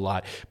you a whole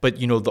lot. But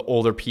the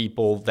older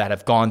people that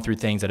have gone through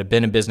things, that have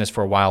been in business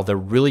for a while, they're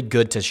really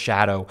good to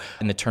shadow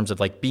in the terms of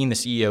like being the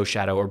CEO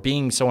shadow or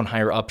being someone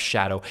higher up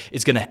shadow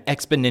is going to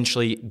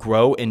exponentially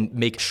grow and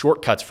make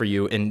shortcuts for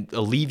you and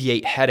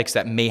alleviate headaches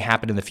that may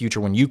happen in the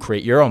future when you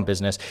create your own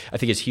business. I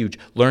think is huge.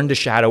 Learn to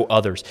shadow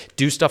others.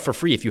 Do stuff for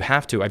free if you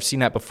have to. I've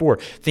seen that before.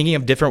 Thinking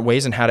of different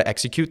ways and how to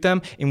execute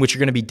them in which you're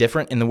going to be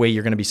different in the way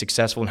you're going to be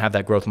successful and have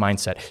that growth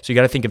mindset. So you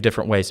got to think of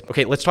different ways.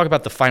 Okay, let's talk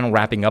about the final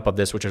wrapping up of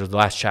this, which is the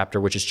last chapter,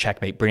 which is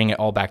checkmate, bringing it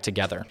all back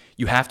together.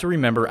 You have to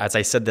remember, as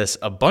I said this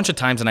a bunch of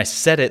times, and I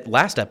said it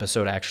last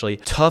episode actually,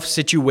 tough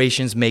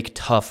situations make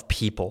tough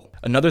people.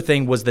 Another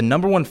thing was the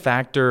number one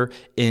factor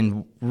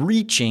in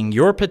reaching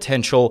your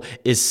potential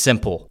is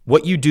simple.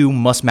 What you do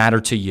must matter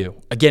to you.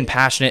 Again,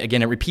 passionate.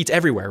 Again, it repeats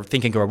everywhere.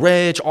 Think and Grow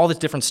Rich, all this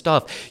different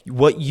stuff.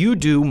 What you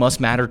do must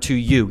matter to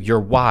you. Your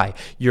why,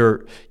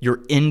 your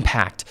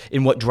impact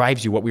in what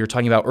drives you, what we were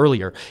talking about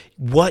earlier.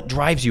 What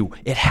drives you?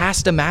 It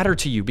has to matter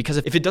to you, because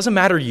if it doesn't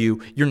matter to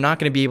you, you're not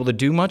going to be able to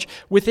do much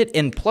with it.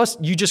 And plus,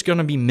 you're just going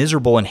to be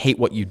miserable and hate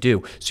what you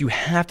do. So you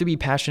have to be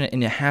passionate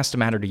and it has to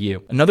matter to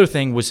you. Another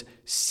thing was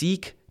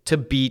seek to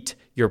beat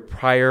your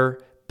prior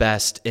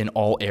best in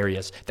all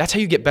areas. That's how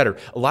you get better.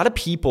 A lot of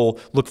people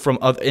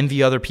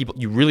envy other people.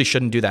 You really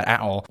shouldn't do that at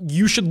all.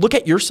 You should look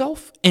at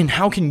yourself and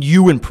how can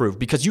you improve,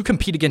 because you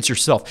compete against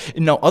yourself.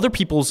 And now other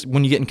people's,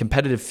 when you get in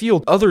competitive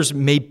field, others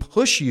may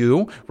push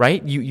you,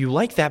 right? You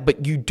like that,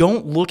 but you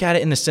don't look at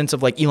it in the sense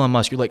of like Elon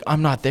Musk. You're like,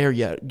 I'm not there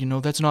yet.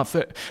 That's not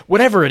fair.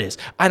 Whatever it is.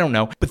 I don't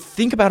know. But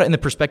think about it in the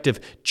perspective,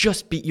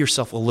 just beat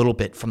yourself a little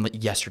bit from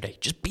yesterday.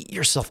 Just beat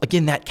yourself.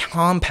 Again, that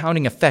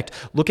compounding effect.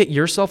 Look at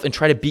yourself and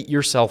try to beat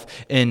yourself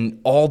in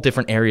all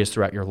different areas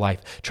throughout your life.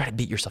 Try to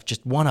beat yourself.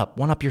 Just one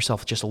up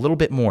yourself just a little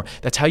bit more.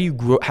 That's how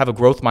you have a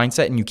growth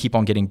mindset and you keep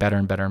on getting better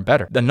and better and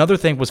better. Another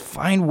thing was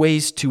find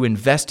ways to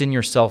invest in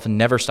yourself and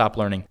never stop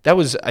learning. That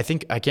was, I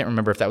can't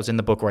remember if that was in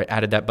the book or I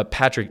added that, but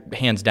Patrick,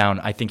 hands down,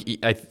 I think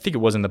it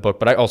was in the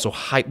book, but I also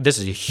this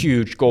is a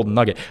huge golden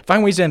nugget.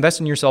 Find ways to invest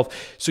in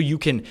yourself so you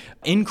can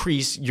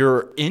increase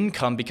your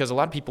income, because a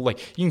lot of people you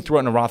can throw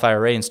it in a Roth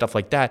IRA and stuff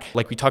like that.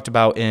 Like we talked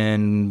about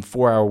in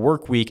 4-Hour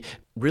Workweek,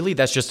 really,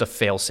 that's just a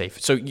fail-safe.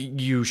 So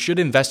you should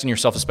invest in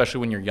yourself, especially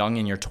when you're young,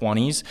 in your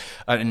 20s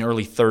and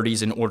early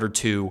 30s, in order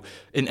to,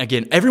 and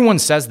again, everyone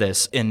says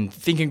this in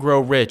Think and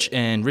Grow Rich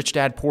and Rich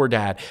Dad, Poor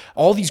Dad.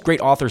 All these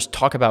great authors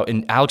talk about,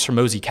 and Alex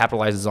Hormozi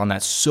capitalizes on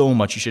that so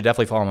much. You should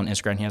definitely follow him on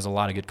Instagram. He has a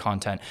lot of good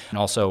content. And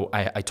also,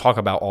 I talk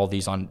about all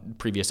these on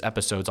previous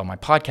episodes on my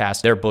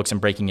podcast, their books and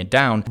breaking it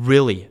down.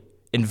 Really,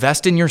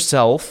 invest in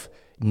yourself.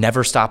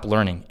 Never stop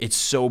learning. It's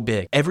so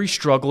big. Every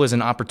struggle is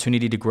an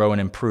opportunity to grow and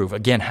improve.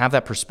 Again, have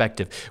that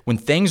perspective. When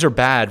things are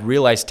bad,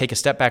 realize, take a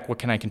step back. What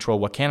can I control?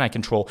 What can I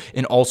control?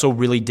 And also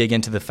really dig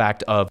into the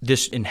fact of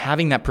this, and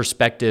having that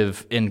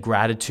perspective and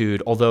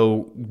gratitude,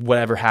 although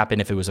whatever happened,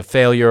 if it was a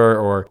failure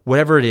or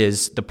whatever it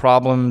is, the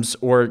problems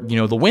or,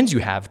 the wins you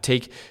have,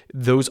 take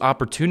those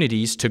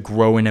opportunities to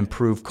grow and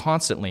improve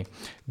constantly.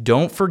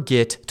 Don't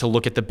forget to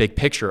look at the big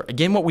picture.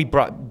 Again,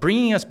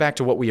 bringing us back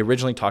to what we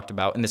originally talked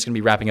about, and this is going to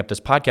be wrapping up this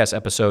podcast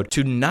episode,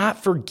 to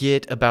not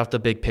forget about the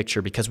big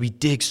picture, because we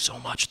dig so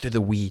much through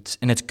the weeds.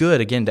 And it's good,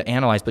 again, to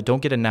analyze, but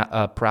don't get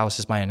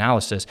paralysis by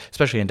analysis,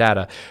 especially in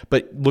data.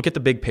 But look at the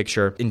big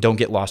picture and don't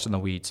get lost in the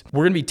weeds.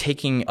 We're going to be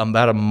taking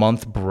about a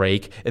month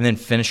break and then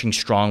finishing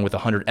strong with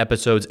 100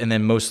 episodes, and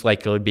then most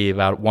likely be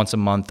about once a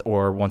month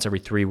or once every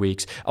 3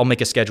 weeks. I'll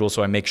make a schedule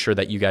so I make sure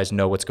that you guys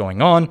know what's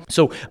going on.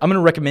 So I'm going to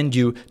recommend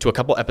you to a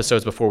couple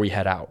episodes before we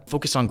head out.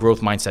 Focus on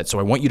growth mindset. So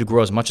I want you to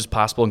grow as much as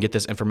possible and get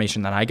this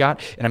information that I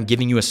got. And I'm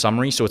giving you a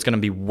summary, so it's going to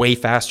be way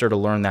faster to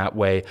learn that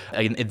way.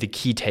 The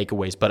key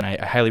takeaways, but I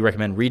highly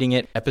recommend reading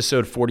it.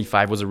 Episode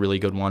 45 was a really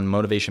good one.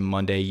 Motivation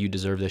Monday, You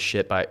Deserve This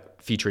Shit,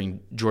 featuring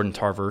Jordan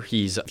Tarver.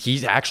 He's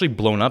actually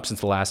blown up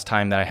since the last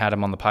time that I had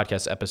him on the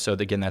podcast episode.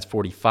 Again, that's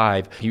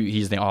 45.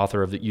 He's the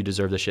author of You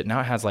Deserve This Shit. Now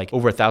it has like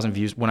over 1,000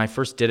 views. When I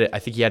first did it, I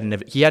think he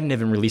hadn't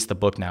even released the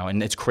book now,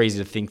 and it's crazy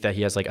to think that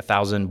he has like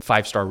 1,000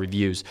 5-star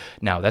reviews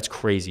now. That's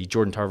crazy.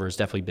 Jordan Tarver has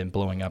definitely been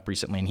blowing up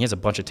recently, and he has a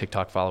bunch of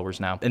TikTok followers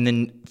now. And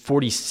then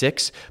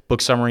 46,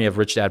 book summary of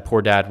Rich Dad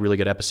Poor Dad, really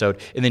good episode.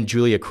 And then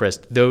Julia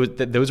Christ.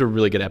 Those are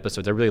really good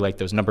episodes. I really like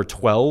those. Number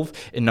 12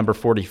 and number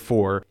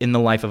 44, In the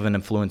Life of an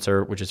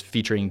Influencer, which is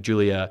featuring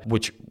Julia,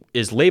 which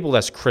is labeled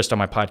as Christ on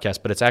my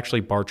podcast, but it's actually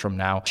Bartram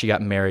now. She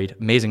got married.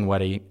 Amazing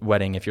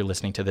wedding if you're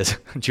listening to this.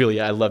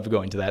 Julia, I loved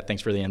going to that.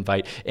 Thanks for the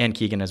invite. And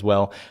Keegan as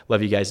well.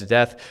 Love you guys to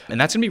death.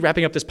 And that's going to be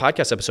wrapping up this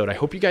podcast episode. I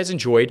hope you guys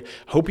enjoyed.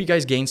 Hope you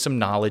guys gained some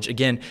knowledge.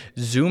 Again,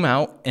 zoom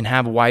out and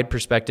have a wide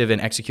perspective and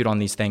execute on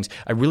these things.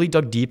 I really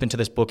dug deep into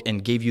this book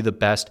and gave you the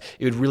best.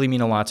 It would really mean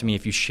a lot to me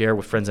if you share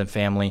with friends and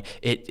family.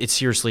 It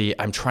seriously,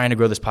 I'm trying to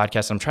grow this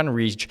podcast. I'm trying to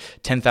reach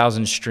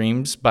 10,000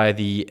 streams by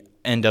the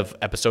end of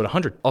episode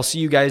 100. I'll see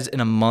you guys in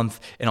a month,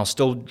 and I'll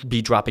still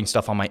be dropping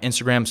stuff on my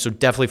Instagram. So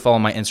definitely follow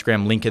my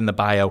Instagram, link in the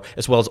bio,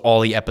 as well as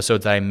all the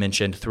episodes that I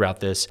mentioned throughout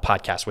this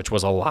podcast, which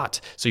was a lot.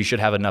 So you should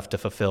have enough to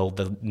fulfill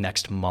the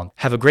next month.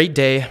 Have a great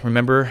day.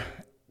 Remember,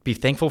 be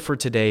thankful for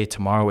today.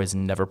 Tomorrow is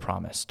never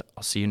promised.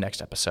 I'll see you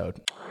next episode.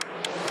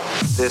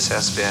 This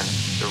has been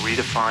the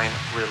Redefine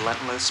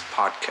Relentless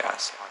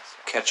podcast.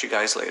 Catch you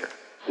guys later.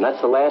 And that's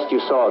the last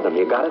you saw of them.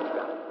 You got it?